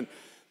situation?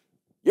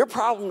 Your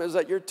problem is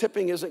that your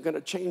tipping isn't going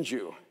to change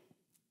you.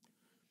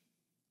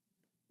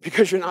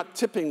 Because you're not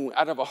tipping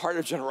out of a heart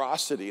of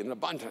generosity and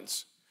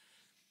abundance.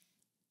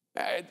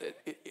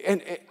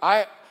 And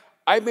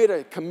I made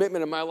a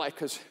commitment in my life,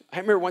 because I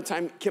remember one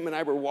time Kim and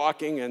I were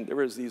walking, and there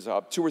was these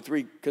 2 or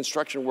 3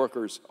 construction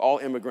workers, all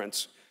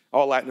immigrants,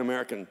 all Latin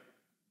American.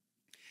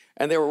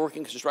 And they were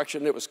working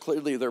construction. It was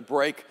clearly their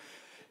break.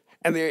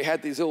 And they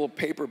had these little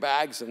paper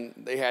bags, and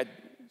they had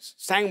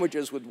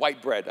sandwiches with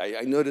white bread.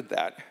 I noted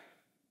that.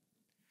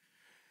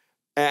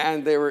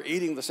 And they were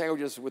eating the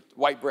sandwiches with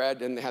white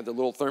bread, and they had the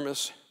little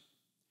thermos.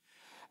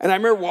 And I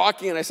remember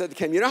walking, and I said to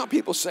Kim, you know how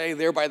people say,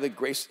 there by the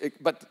grace,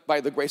 but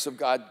by the grace of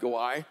God go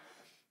I?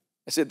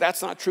 I said,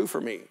 that's not true for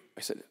me.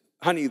 I said,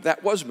 honey,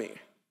 that was me.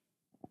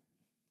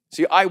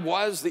 See, I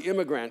was the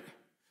immigrant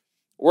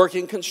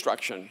working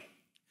construction,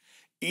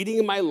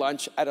 eating my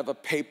lunch out of a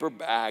paper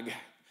bag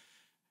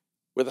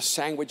with a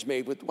sandwich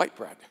made with white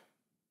bread.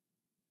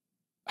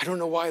 I don't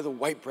know why the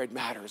white bread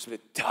matters, but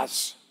it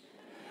does.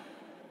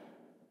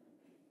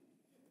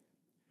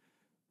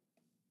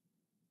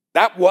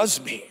 That was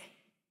me.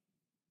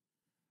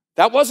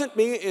 That wasn't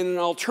me in an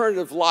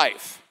alternative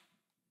life.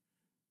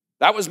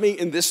 That was me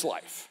in this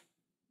life.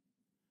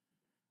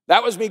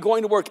 That was me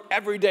going to work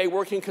every day,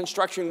 working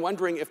construction,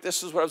 wondering if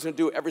this is what I was going to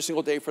do every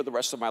single day for the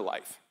rest of my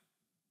life.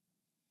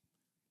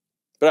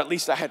 But at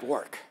least I had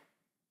work.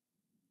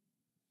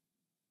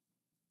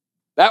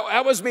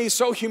 That was me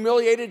so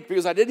humiliated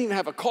because I didn't even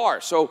have a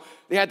car. So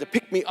they had to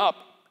pick me up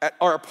at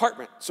our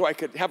apartment so I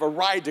could have a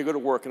ride to go to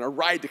work and a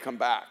ride to come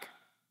back.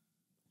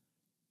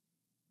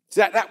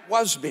 So that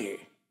was me.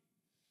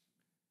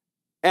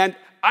 And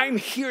I'm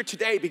here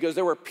today because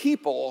there were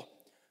people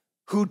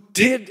who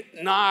did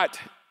not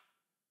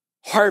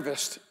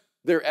harvest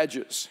their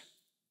edges.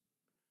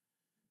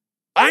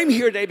 I'm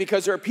here today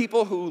because there are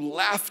people who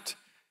left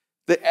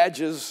the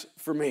edges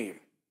for me.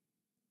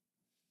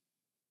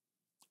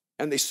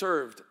 And they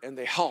served, and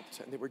they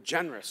helped, and they were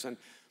generous. And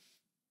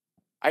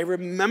I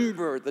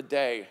remember the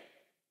day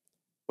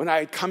when I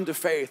had come to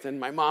faith,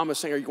 and my mom was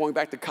saying, are you going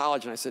back to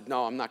college? And I said,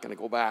 no, I'm not going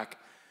to go back.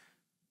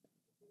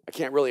 I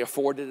can't really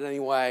afford it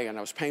anyway, and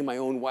I was paying my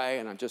own way,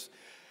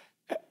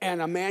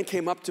 and a man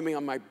came up to me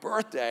on my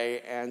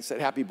birthday and said,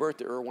 happy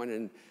birthday, Erwin,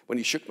 and when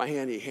he shook my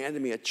hand, he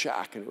handed me a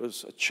check, and it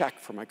was a check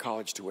for my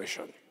college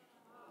tuition.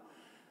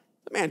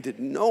 The man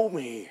didn't know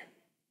me.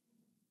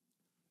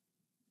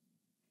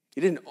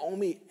 He didn't owe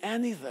me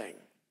anything.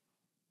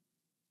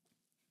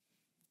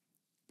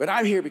 But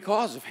I'm here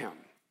because of him.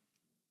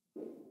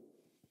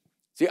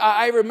 See,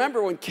 I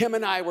remember when Kim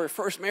and I were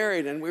first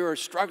married and we were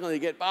struggling to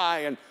get by,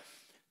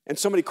 and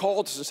somebody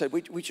called us and said,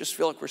 we just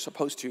feel like we're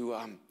supposed to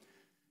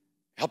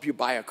help you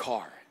buy a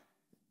car.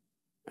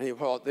 And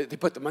they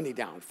put the money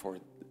down for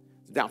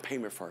the down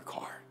payment for a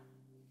car.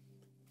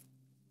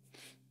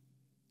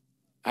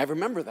 I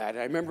remember that.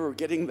 I remember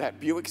getting that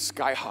Buick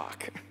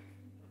Skyhawk.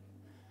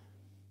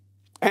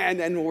 And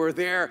then we're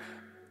there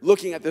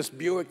looking at this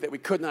Buick that we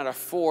could not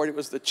afford. It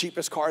was the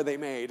cheapest car they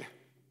made.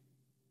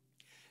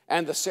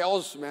 And the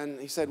salesman,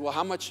 he said, well,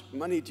 how much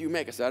money do you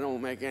make? I said, I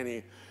don't make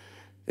any.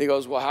 He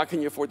goes, well, how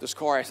can you afford this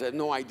car? I said,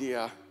 no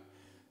idea.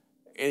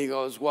 And he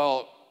goes,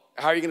 well,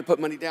 how are you going to put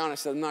money down? I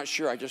said, I'm not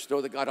sure. I just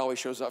know that God always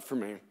shows up for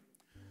me.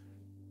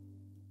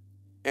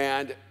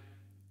 And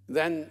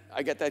then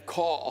I get that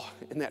call,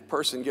 and that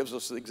person gives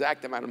us the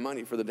exact amount of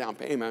money for the down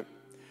payment.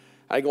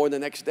 I go in the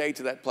next day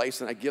to that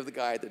place, and I give the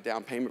guy the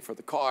down payment for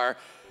the car,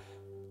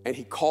 and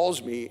he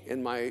calls me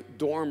in my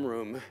dorm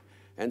room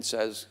and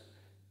says,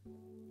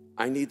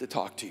 I need to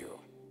talk to you.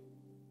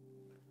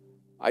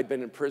 I'd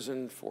been in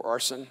prison for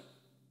arson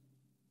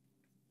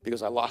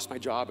because I lost my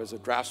job as a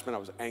draftsman. I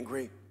was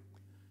angry.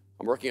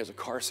 I'm working as a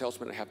car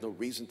salesman. I have no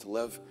reason to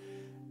live.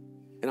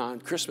 And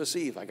on Christmas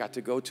Eve, I got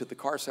to go to the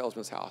car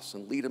salesman's house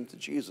and lead him to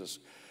Jesus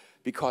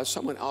because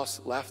someone else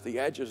left the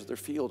edges of their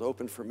field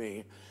open for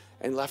me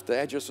and left the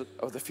edges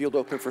of the field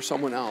open for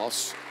someone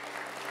else.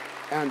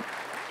 And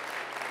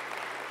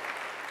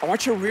I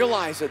want you to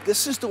realize that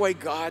this is the way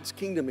God's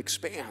kingdom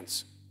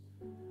expands.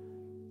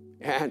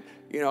 And,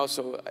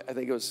 so I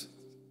think it was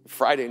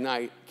Friday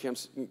night,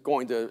 Kim's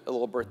going to a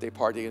little birthday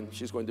party, and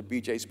she's going to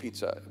BJ's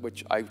Pizza,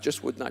 which I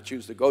just would not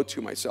choose to go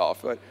to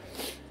myself.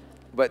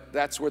 But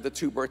that's where the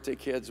 2 birthday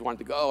kids wanted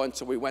to go, and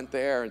so we went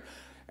there,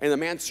 and the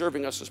man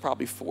serving us was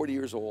probably 40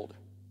 years old.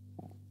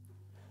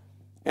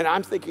 And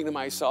I'm thinking to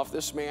myself,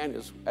 this man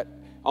is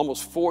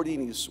almost 40,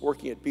 and he's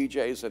working at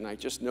BJ's, and I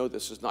just know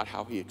this is not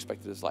how he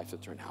expected his life to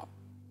turn out.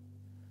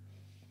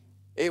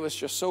 It was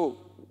just so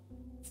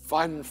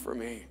fun for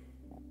me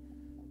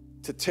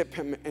to tip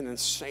him an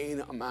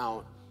insane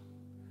amount.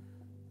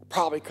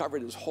 Probably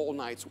covered his whole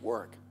night's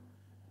work.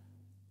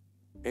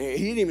 And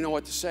he didn't even know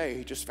what to say.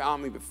 He just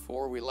found me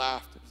before we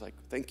left. It was like,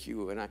 thank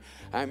you. And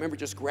I remember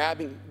just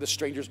grabbing the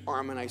stranger's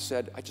arm, and I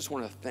said, I just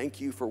want to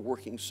thank you for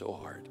working so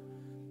hard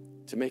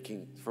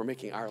for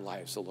making our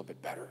lives a little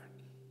bit better.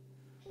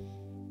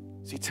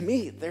 See, to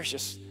me, there's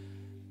just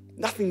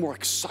nothing more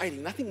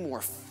exciting, nothing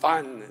more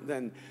fun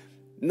than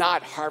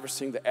not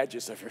harvesting the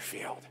edges of your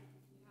field.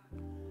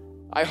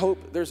 I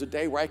hope there's a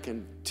day where I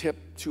can tip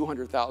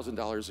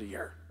 $200,000 a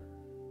year.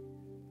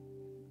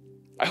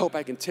 I hope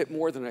I can tip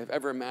more than I've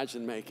ever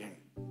imagined making.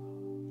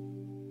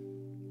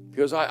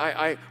 Because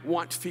I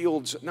want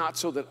fields not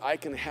so that I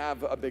can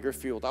have a bigger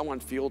field. I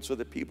want fields so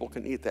that people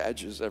can eat the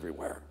edges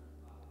everywhere.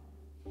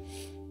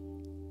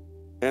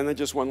 And then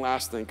just one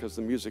last thing, because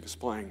the music is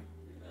playing.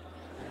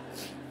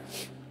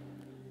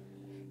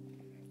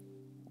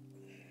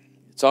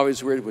 It's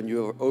always weird when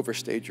you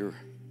overstage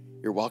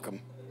your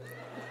welcome.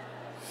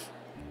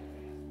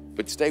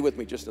 But stay with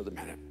me just another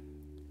minute.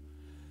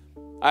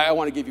 I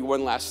want to give you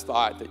one last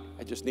thought that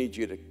I just need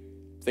you to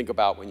think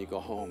about when you go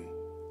home.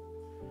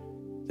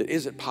 That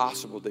is it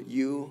possible that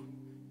you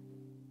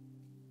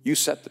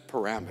set the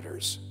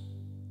parameters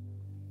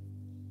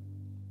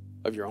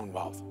of your own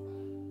wealth?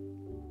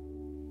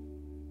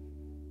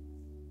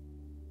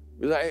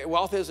 Because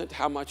wealth isn't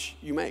how much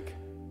you make.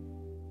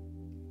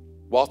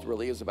 Wealth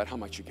really is about how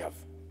much you give.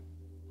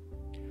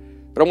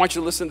 But I want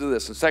you to listen to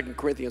this in 2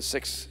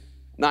 Corinthians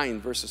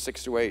 9, verses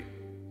 6 to 8,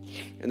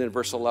 and then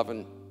verse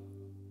 11.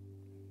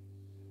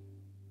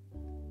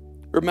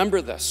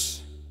 Remember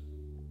this.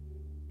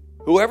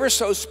 Whoever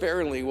sows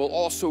sparingly will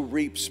also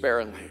reap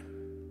sparingly.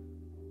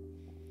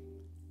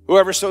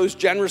 Whoever sows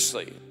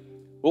generously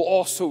will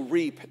also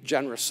reap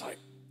generously.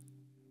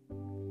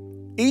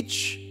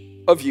 Each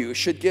of you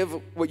should give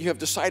what you have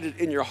decided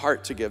in your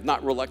heart to give,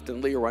 not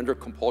reluctantly or under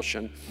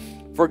compulsion,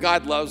 for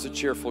God loves a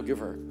cheerful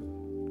giver.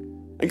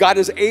 And God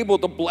is able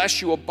to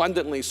bless you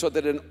abundantly so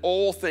that in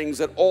all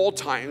things, at all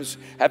times,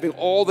 having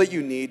all that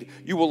you need,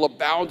 you will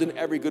abound in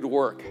every good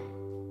work.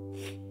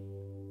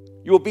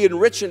 You will be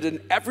enriched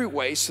in every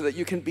way so that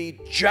you can be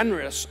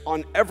generous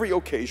on every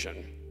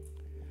occasion.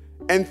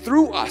 And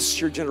through us,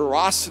 your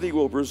generosity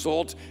will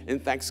result in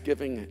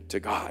thanksgiving to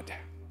God.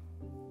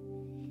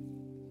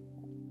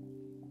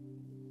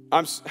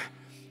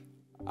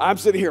 I'm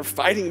sitting here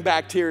fighting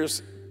back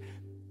tears,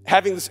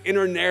 having this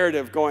inner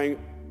narrative going,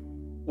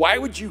 why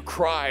would you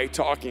cry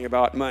talking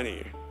about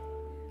money?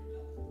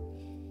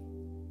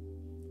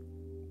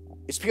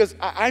 It's because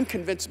I'm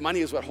convinced money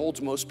is what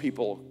holds most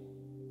people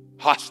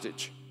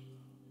hostage.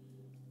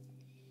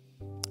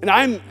 And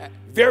I'm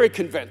very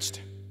convinced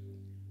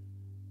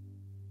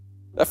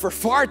that for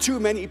far too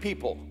many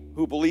people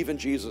who believe in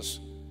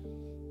Jesus,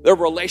 their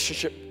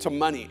relationship to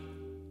money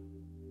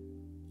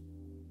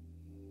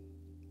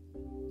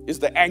is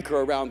the anchor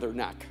around their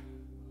neck.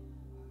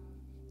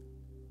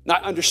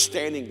 Not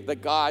understanding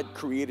that God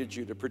created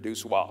you to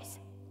produce wealth.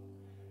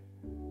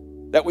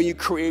 That when you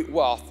create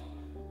wealth,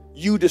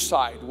 you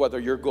decide whether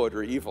you're good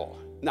or evil,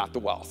 not the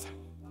wealth.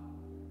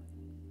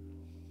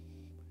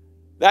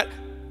 That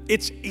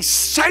it's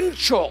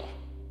essential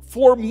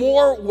for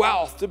more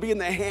wealth to be in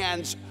the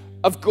hands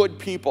of good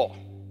people.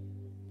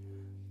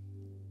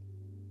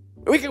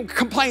 We can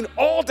complain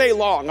all day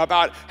long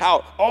about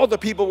how all the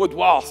people with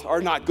wealth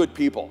are not good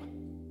people.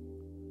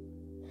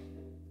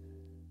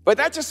 But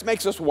that just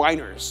makes us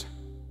whiners.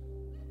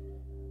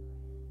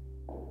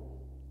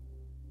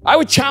 I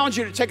would challenge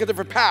you to take a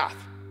different path.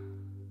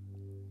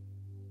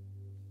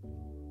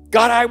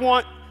 God, I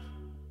want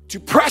to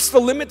press the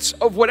limits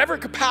of whatever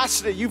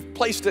capacity you've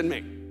placed in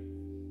me.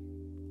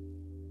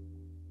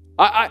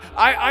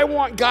 I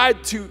want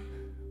God to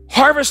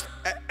harvest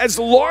as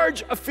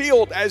large a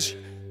field as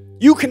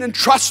you can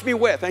entrust me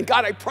with. And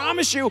God, I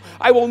promise you,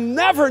 I will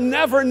never,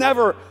 never,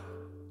 never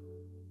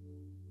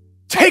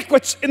take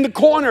what's in the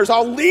corners.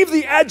 I'll leave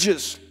the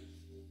edges.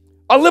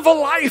 I'll live a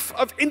life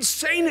of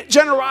insane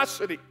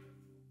generosity.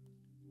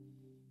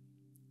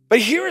 But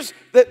here's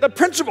the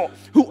principle.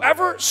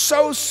 Whoever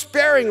sows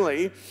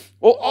sparingly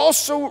will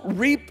also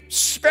reap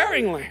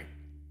sparingly.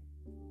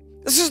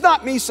 This is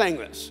not me saying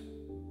this.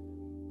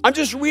 I'm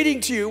just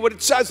reading to you what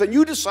it says, and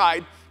you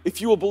decide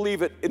if you will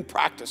believe it in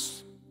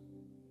practice.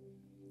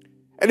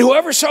 And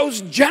whoever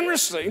sows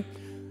generously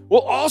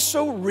will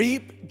also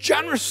reap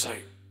generously.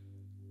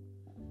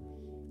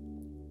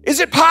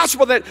 Is it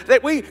possible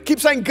that we keep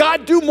saying,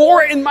 God, do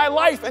more in my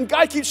life, and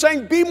God keeps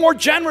saying, be more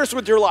generous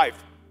with your life?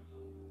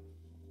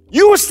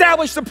 You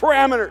establish the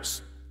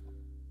parameters.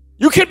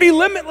 You can be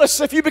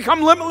limitless if you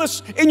become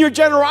limitless in your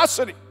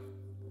generosity.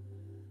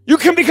 You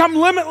can become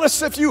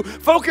limitless if you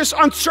focus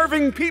on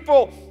serving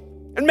people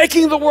and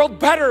making the world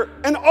better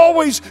and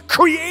always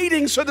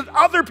creating so that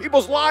other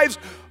people's lives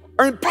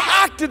are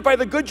impacted by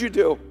the good you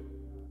do.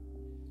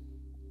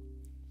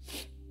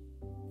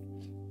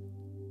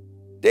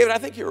 David, I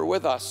think you were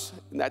with us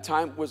in that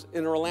time. Was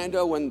in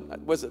Orlando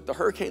when, was it the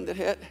hurricane that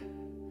hit?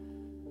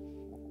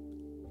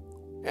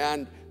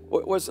 And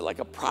was it like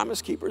a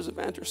Promise Keepers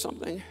event or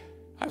something?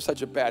 I have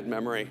such a bad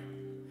memory.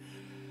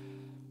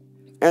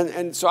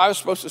 And so I was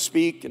supposed to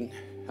speak, and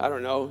I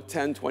don't know,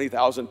 10,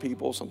 20,000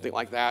 people, something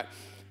like that.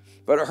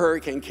 But a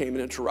hurricane came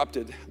and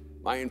interrupted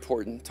my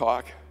important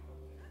talk.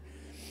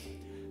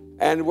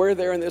 And we're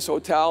there in this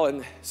hotel,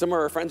 and some of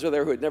our friends are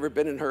there who had never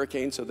been in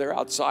hurricanes, so they're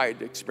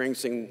outside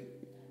experiencing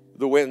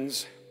the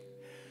winds.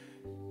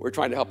 We're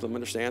trying to help them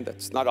understand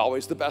that's not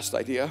always the best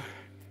idea.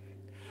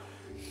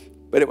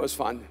 But it was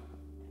fun.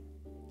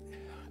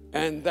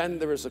 And then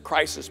there was a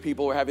crisis.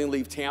 People were having to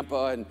leave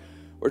Tampa and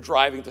were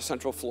driving to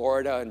Central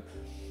Florida, and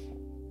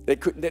they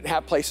didn't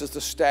have places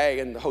to stay,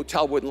 and the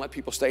hotel wouldn't let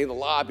people stay in the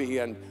lobby.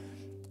 And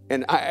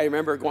I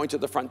remember going to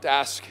the front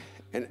desk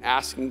and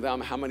asking them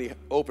how many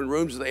open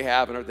rooms they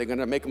have, and are they going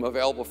to make them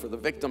available for the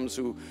victims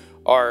who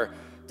are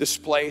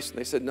displaced? And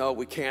they said, no,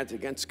 we can't,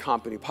 against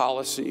company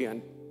policy.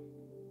 And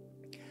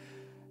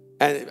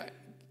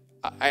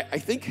I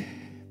think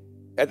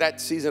at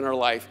that season in our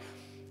life,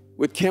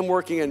 with Kim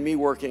working and me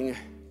working,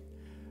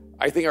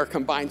 I think our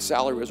combined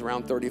salary was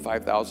around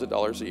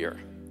 $35,000 a year.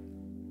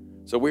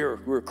 So we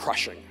were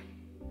crushing.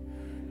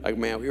 Like,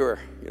 man, we were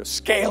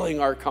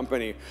scaling our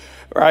company,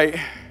 right?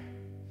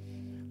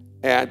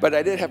 But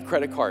I did have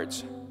credit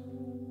cards.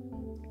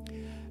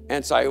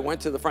 And so I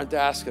went to the front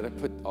desk and I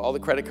put all the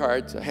credit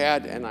cards I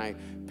had, and I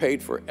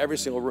paid for every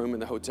single room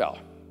in the hotel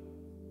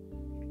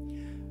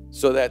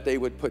so that they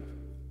would put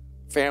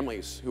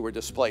families who were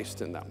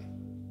displaced in them.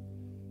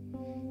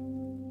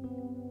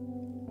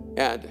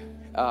 And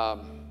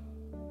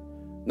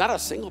not a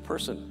single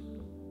person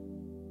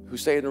who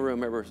stayed in the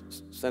room ever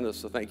sent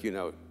us a thank you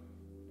note.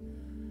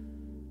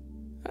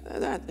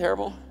 Isn't that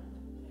terrible?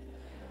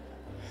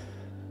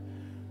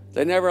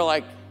 They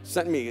never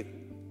sent me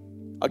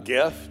a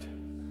gift.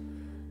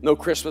 No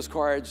Christmas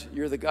cards.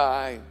 You're the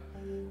guy.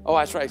 Oh,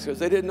 that's right, because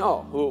they didn't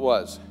know who it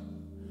was.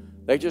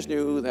 They just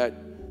knew that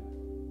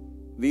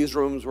these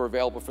rooms were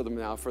available for them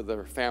now for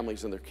their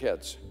families and their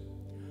kids.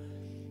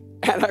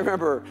 And I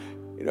remember,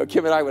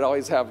 Kim and I we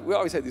always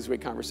had these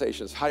great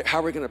conversations. How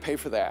are we going to pay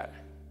for that?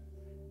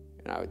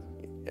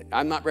 And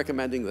I'm not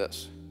recommending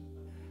this.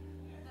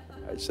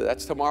 I said,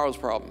 that's tomorrow's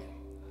problem.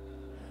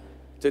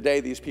 Today,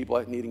 these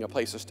people needing a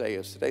place to stay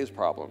is today's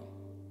problem.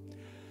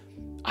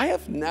 I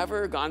have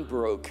never gone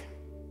broke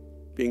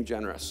being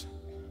generous.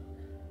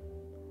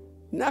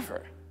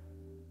 Never.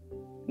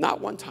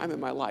 Not one time in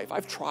my life.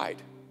 I've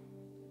tried.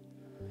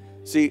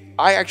 See,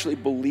 I actually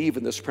believe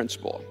in this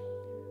principle.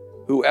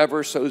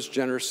 Whoever sows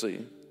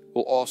generously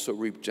will also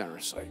reap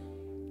generously.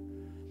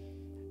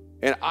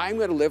 And I'm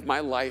going to live my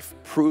life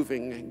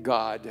proving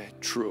God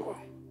true.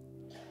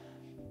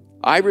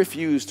 I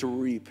refuse to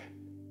reap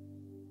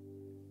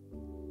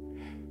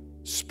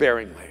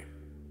sparingly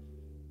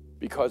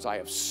because I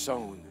have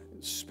sown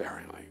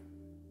sparingly.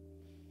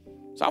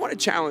 So I want to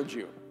challenge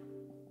you.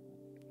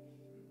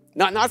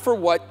 Not for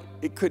what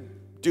it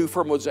could do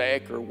for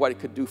Mosaic or what it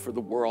could do for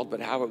the world, but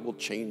how it will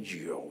change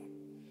you.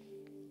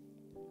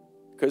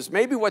 Because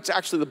maybe what's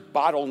actually the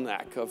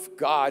bottleneck of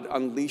God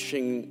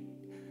unleashing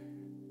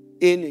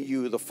in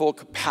you the full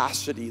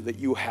capacity that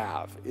you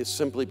have is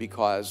simply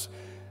because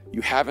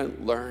you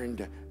haven't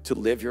learned to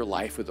live your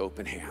life with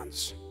open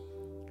hands.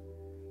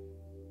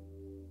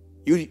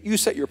 You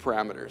set your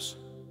parameters.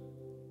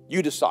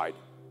 You decide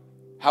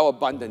how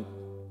abundant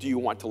do you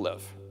want to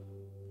live?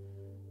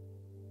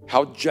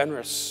 How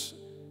generous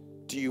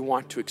do you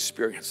want to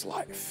experience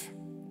life?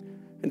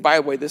 And by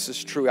the way, this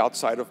is true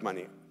outside of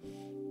money.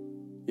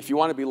 If you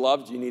want to be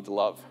loved, you need to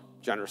love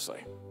generously.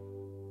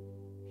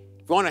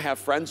 If you want to have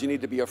friends, you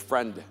need to be a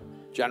friend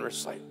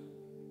generously.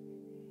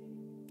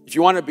 If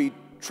you want to be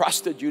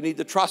trusted, you need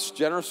to trust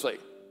generously.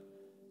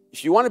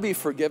 If you want to be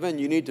forgiven,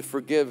 you need to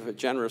forgive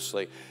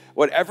generously.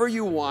 Whatever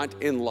you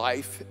want in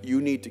life,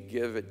 you need to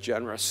give it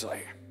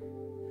generously.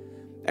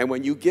 And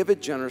when you give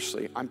it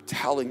generously, I'm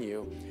telling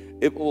you,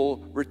 it will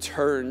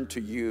return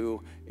to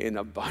you in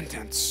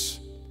abundance.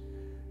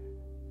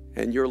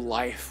 And your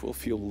life will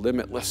feel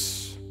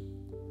limitless.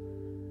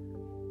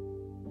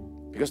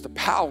 Because the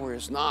power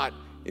is not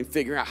in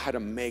figuring out how to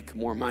make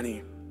more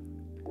money.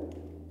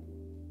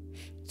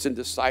 It's in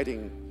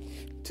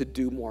deciding to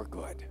do more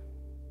good.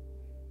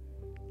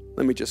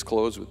 Let me just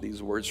close with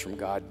these words from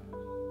God.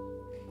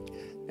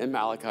 In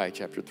Malachi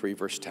chapter 3,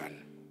 verse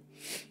 10.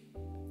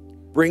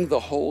 Bring the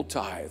whole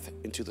tithe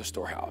into the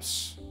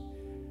storehouse,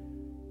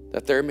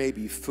 that there may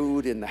be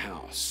food in the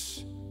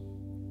house.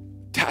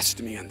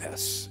 Test me in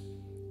this,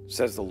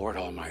 says the Lord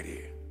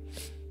Almighty,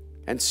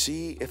 and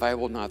see if I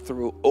will not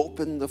throw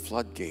open the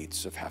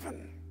floodgates of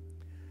heaven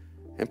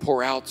and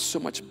pour out so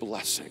much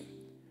blessing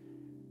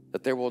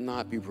that there will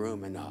not be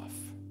room enough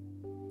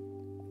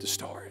to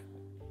store it.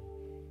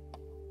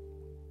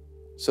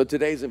 So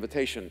today's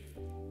invitation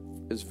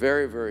is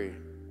very, very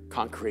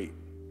concrete.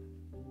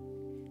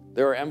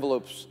 There are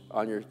envelopes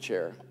on your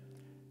chair.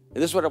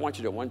 And this is what I want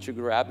you to do. I want you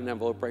to grab an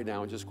envelope right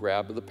now and just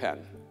grab the pen.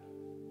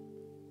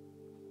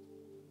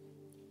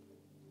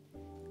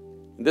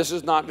 This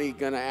is not me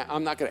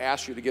I'm not gonna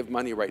ask you to give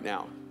money right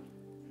now.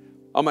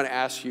 I'm gonna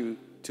ask you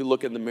to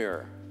look in the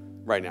mirror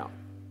right now.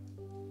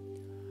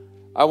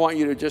 I want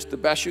you to just the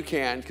best you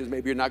can, because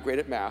maybe you're not great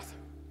at math,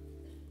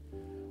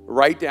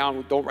 write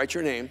down, don't write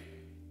your name,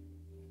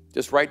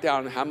 just write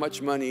down how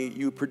much money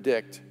you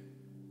project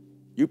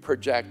you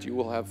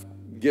will have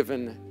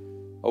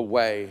given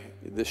away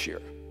this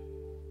year.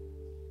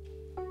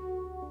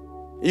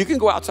 You can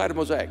go outside of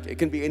Mosaic. It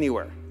can be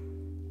anywhere.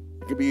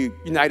 It can be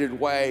United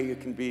Way.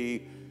 It can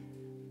be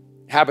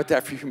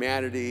Habitat for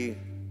Humanity.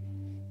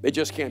 They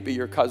just can't be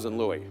your cousin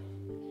Louie.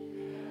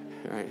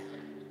 All right.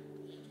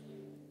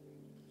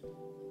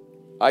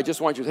 I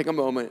just want you to take a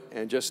moment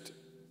and just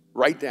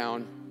write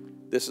down,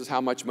 this is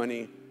how much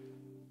money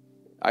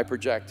I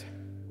project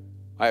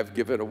I have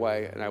given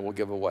away and I will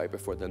give away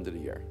before the end of the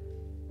year.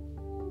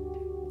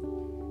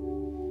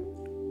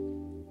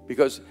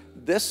 Because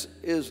this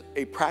is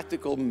a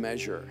practical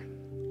measure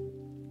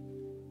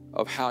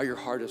of how your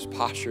heart is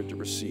postured to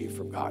receive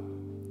from God.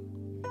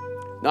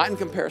 Not in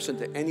comparison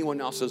to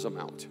anyone else's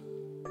amount,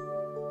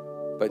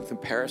 but in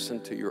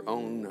comparison to your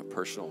own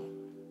personal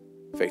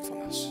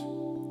faithfulness.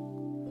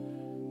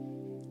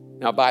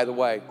 Now, by the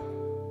way,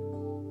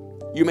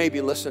 you may be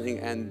listening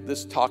and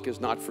this talk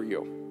is not for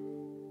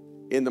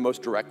you in the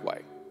most direct way.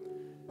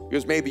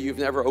 Because maybe you've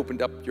never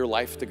opened up your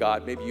life to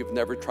God. Maybe you've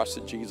never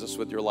trusted Jesus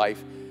with your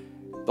life.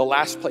 The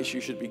last place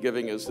you should be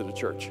giving is to the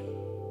church,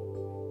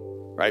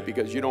 right?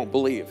 Because you don't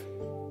believe.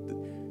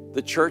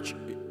 The church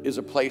is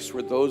a place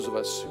where those of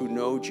us who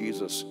know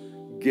Jesus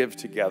give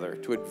together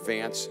to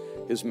advance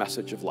his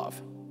message of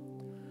love.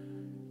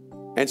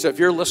 And so if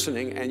you're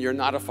listening and you're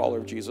not a follower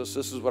of Jesus,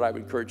 this is what I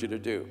would encourage you to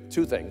do.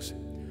 Two things.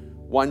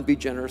 One, be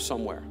generous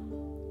somewhere.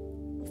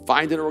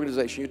 Find an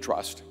organization you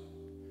trust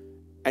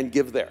and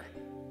give there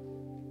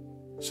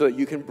so that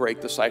you can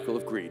break the cycle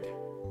of greed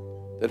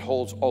that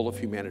holds all of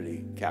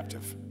humanity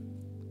captive.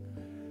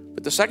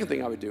 But the second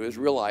thing I would do is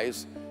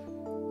realize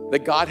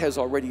that God has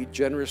already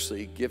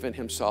generously given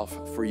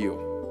himself for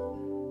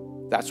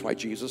you. That's why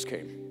Jesus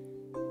came.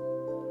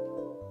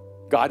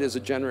 God is a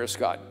generous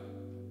God.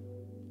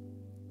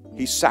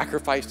 He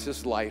sacrificed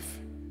his life,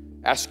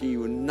 asking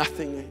you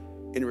nothing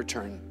in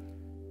return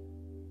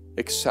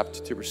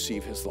except to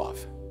receive his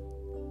love.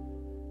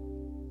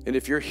 And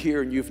if you're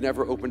here and you've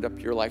never opened up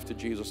your life to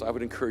Jesus, I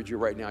would encourage you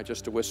right now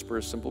just to whisper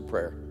a simple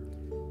prayer.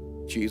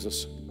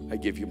 Jesus, I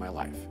give you my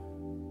life.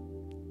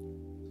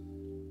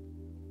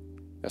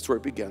 That's where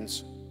it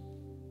begins.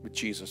 With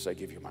Jesus, I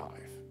give you my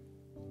life.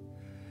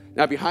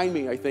 Now behind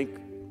me, I think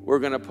we're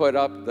going to put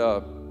up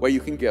the way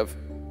you can give.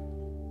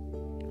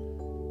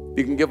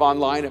 You can give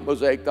online at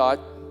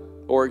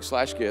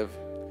mosaic.org/give.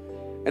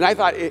 And I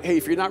thought, hey,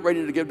 if you're not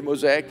ready to give to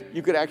Mosaic,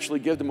 you could actually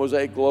give to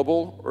Mosaic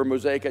Global or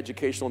Mosaic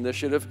Educational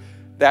Initiative.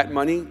 That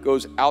money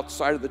goes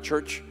outside of the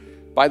church.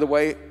 By the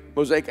way,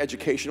 Mosaic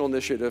Educational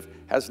Initiative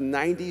has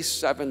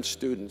 97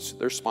 students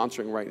they're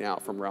sponsoring right now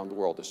from around the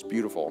world. It's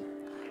beautiful.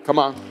 Come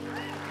on.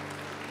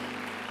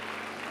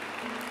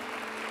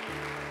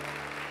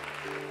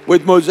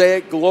 With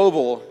Mosaic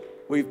Global,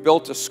 we've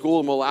built a school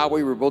in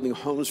Malawi. We're building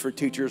homes for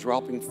teachers. We're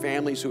helping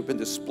families who have been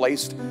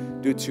displaced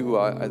due to,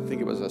 I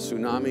think it was a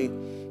tsunami.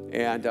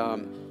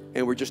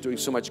 And we're just doing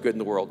so much good in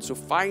the world. So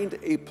find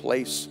a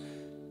place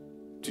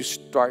to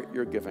start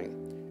your giving.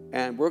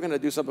 And we're going to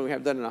do something we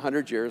haven't done in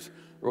 100 years.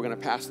 We're going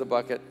to pass the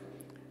bucket.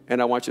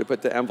 And I want you to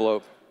put the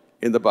envelope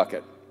in the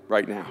bucket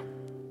right now.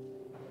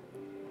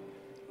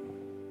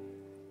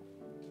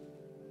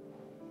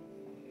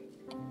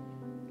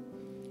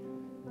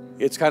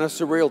 It's kind of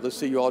surreal to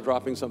see you all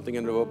dropping something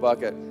into a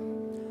bucket.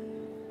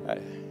 I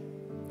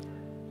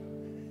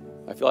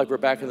feel like we're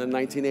back in the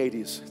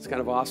 1980s. It's kind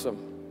of awesome.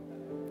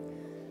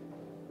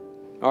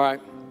 All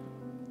right.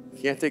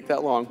 Can't take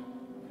that long.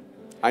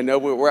 I know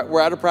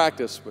we're out of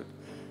practice, but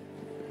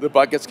the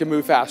buckets can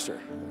move faster.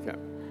 Okay.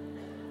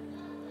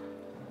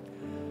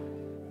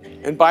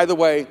 And by the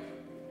way,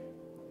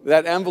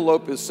 that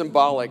envelope is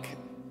symbolic,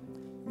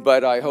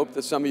 but I hope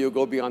that some of you will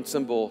go beyond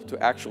symbol to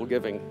actual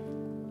giving.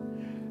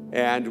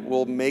 And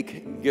we'll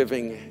make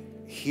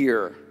giving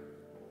here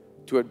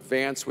to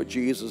advance what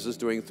Jesus is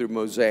doing through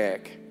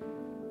Mosaic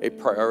a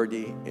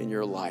priority in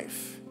your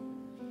life.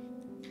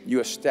 You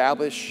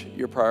establish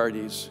your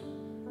priorities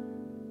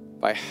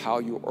by how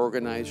you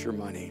organize your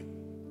money.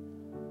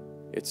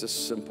 It's as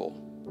simple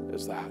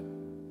as that.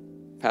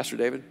 Pastor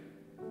David,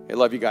 I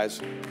love you guys.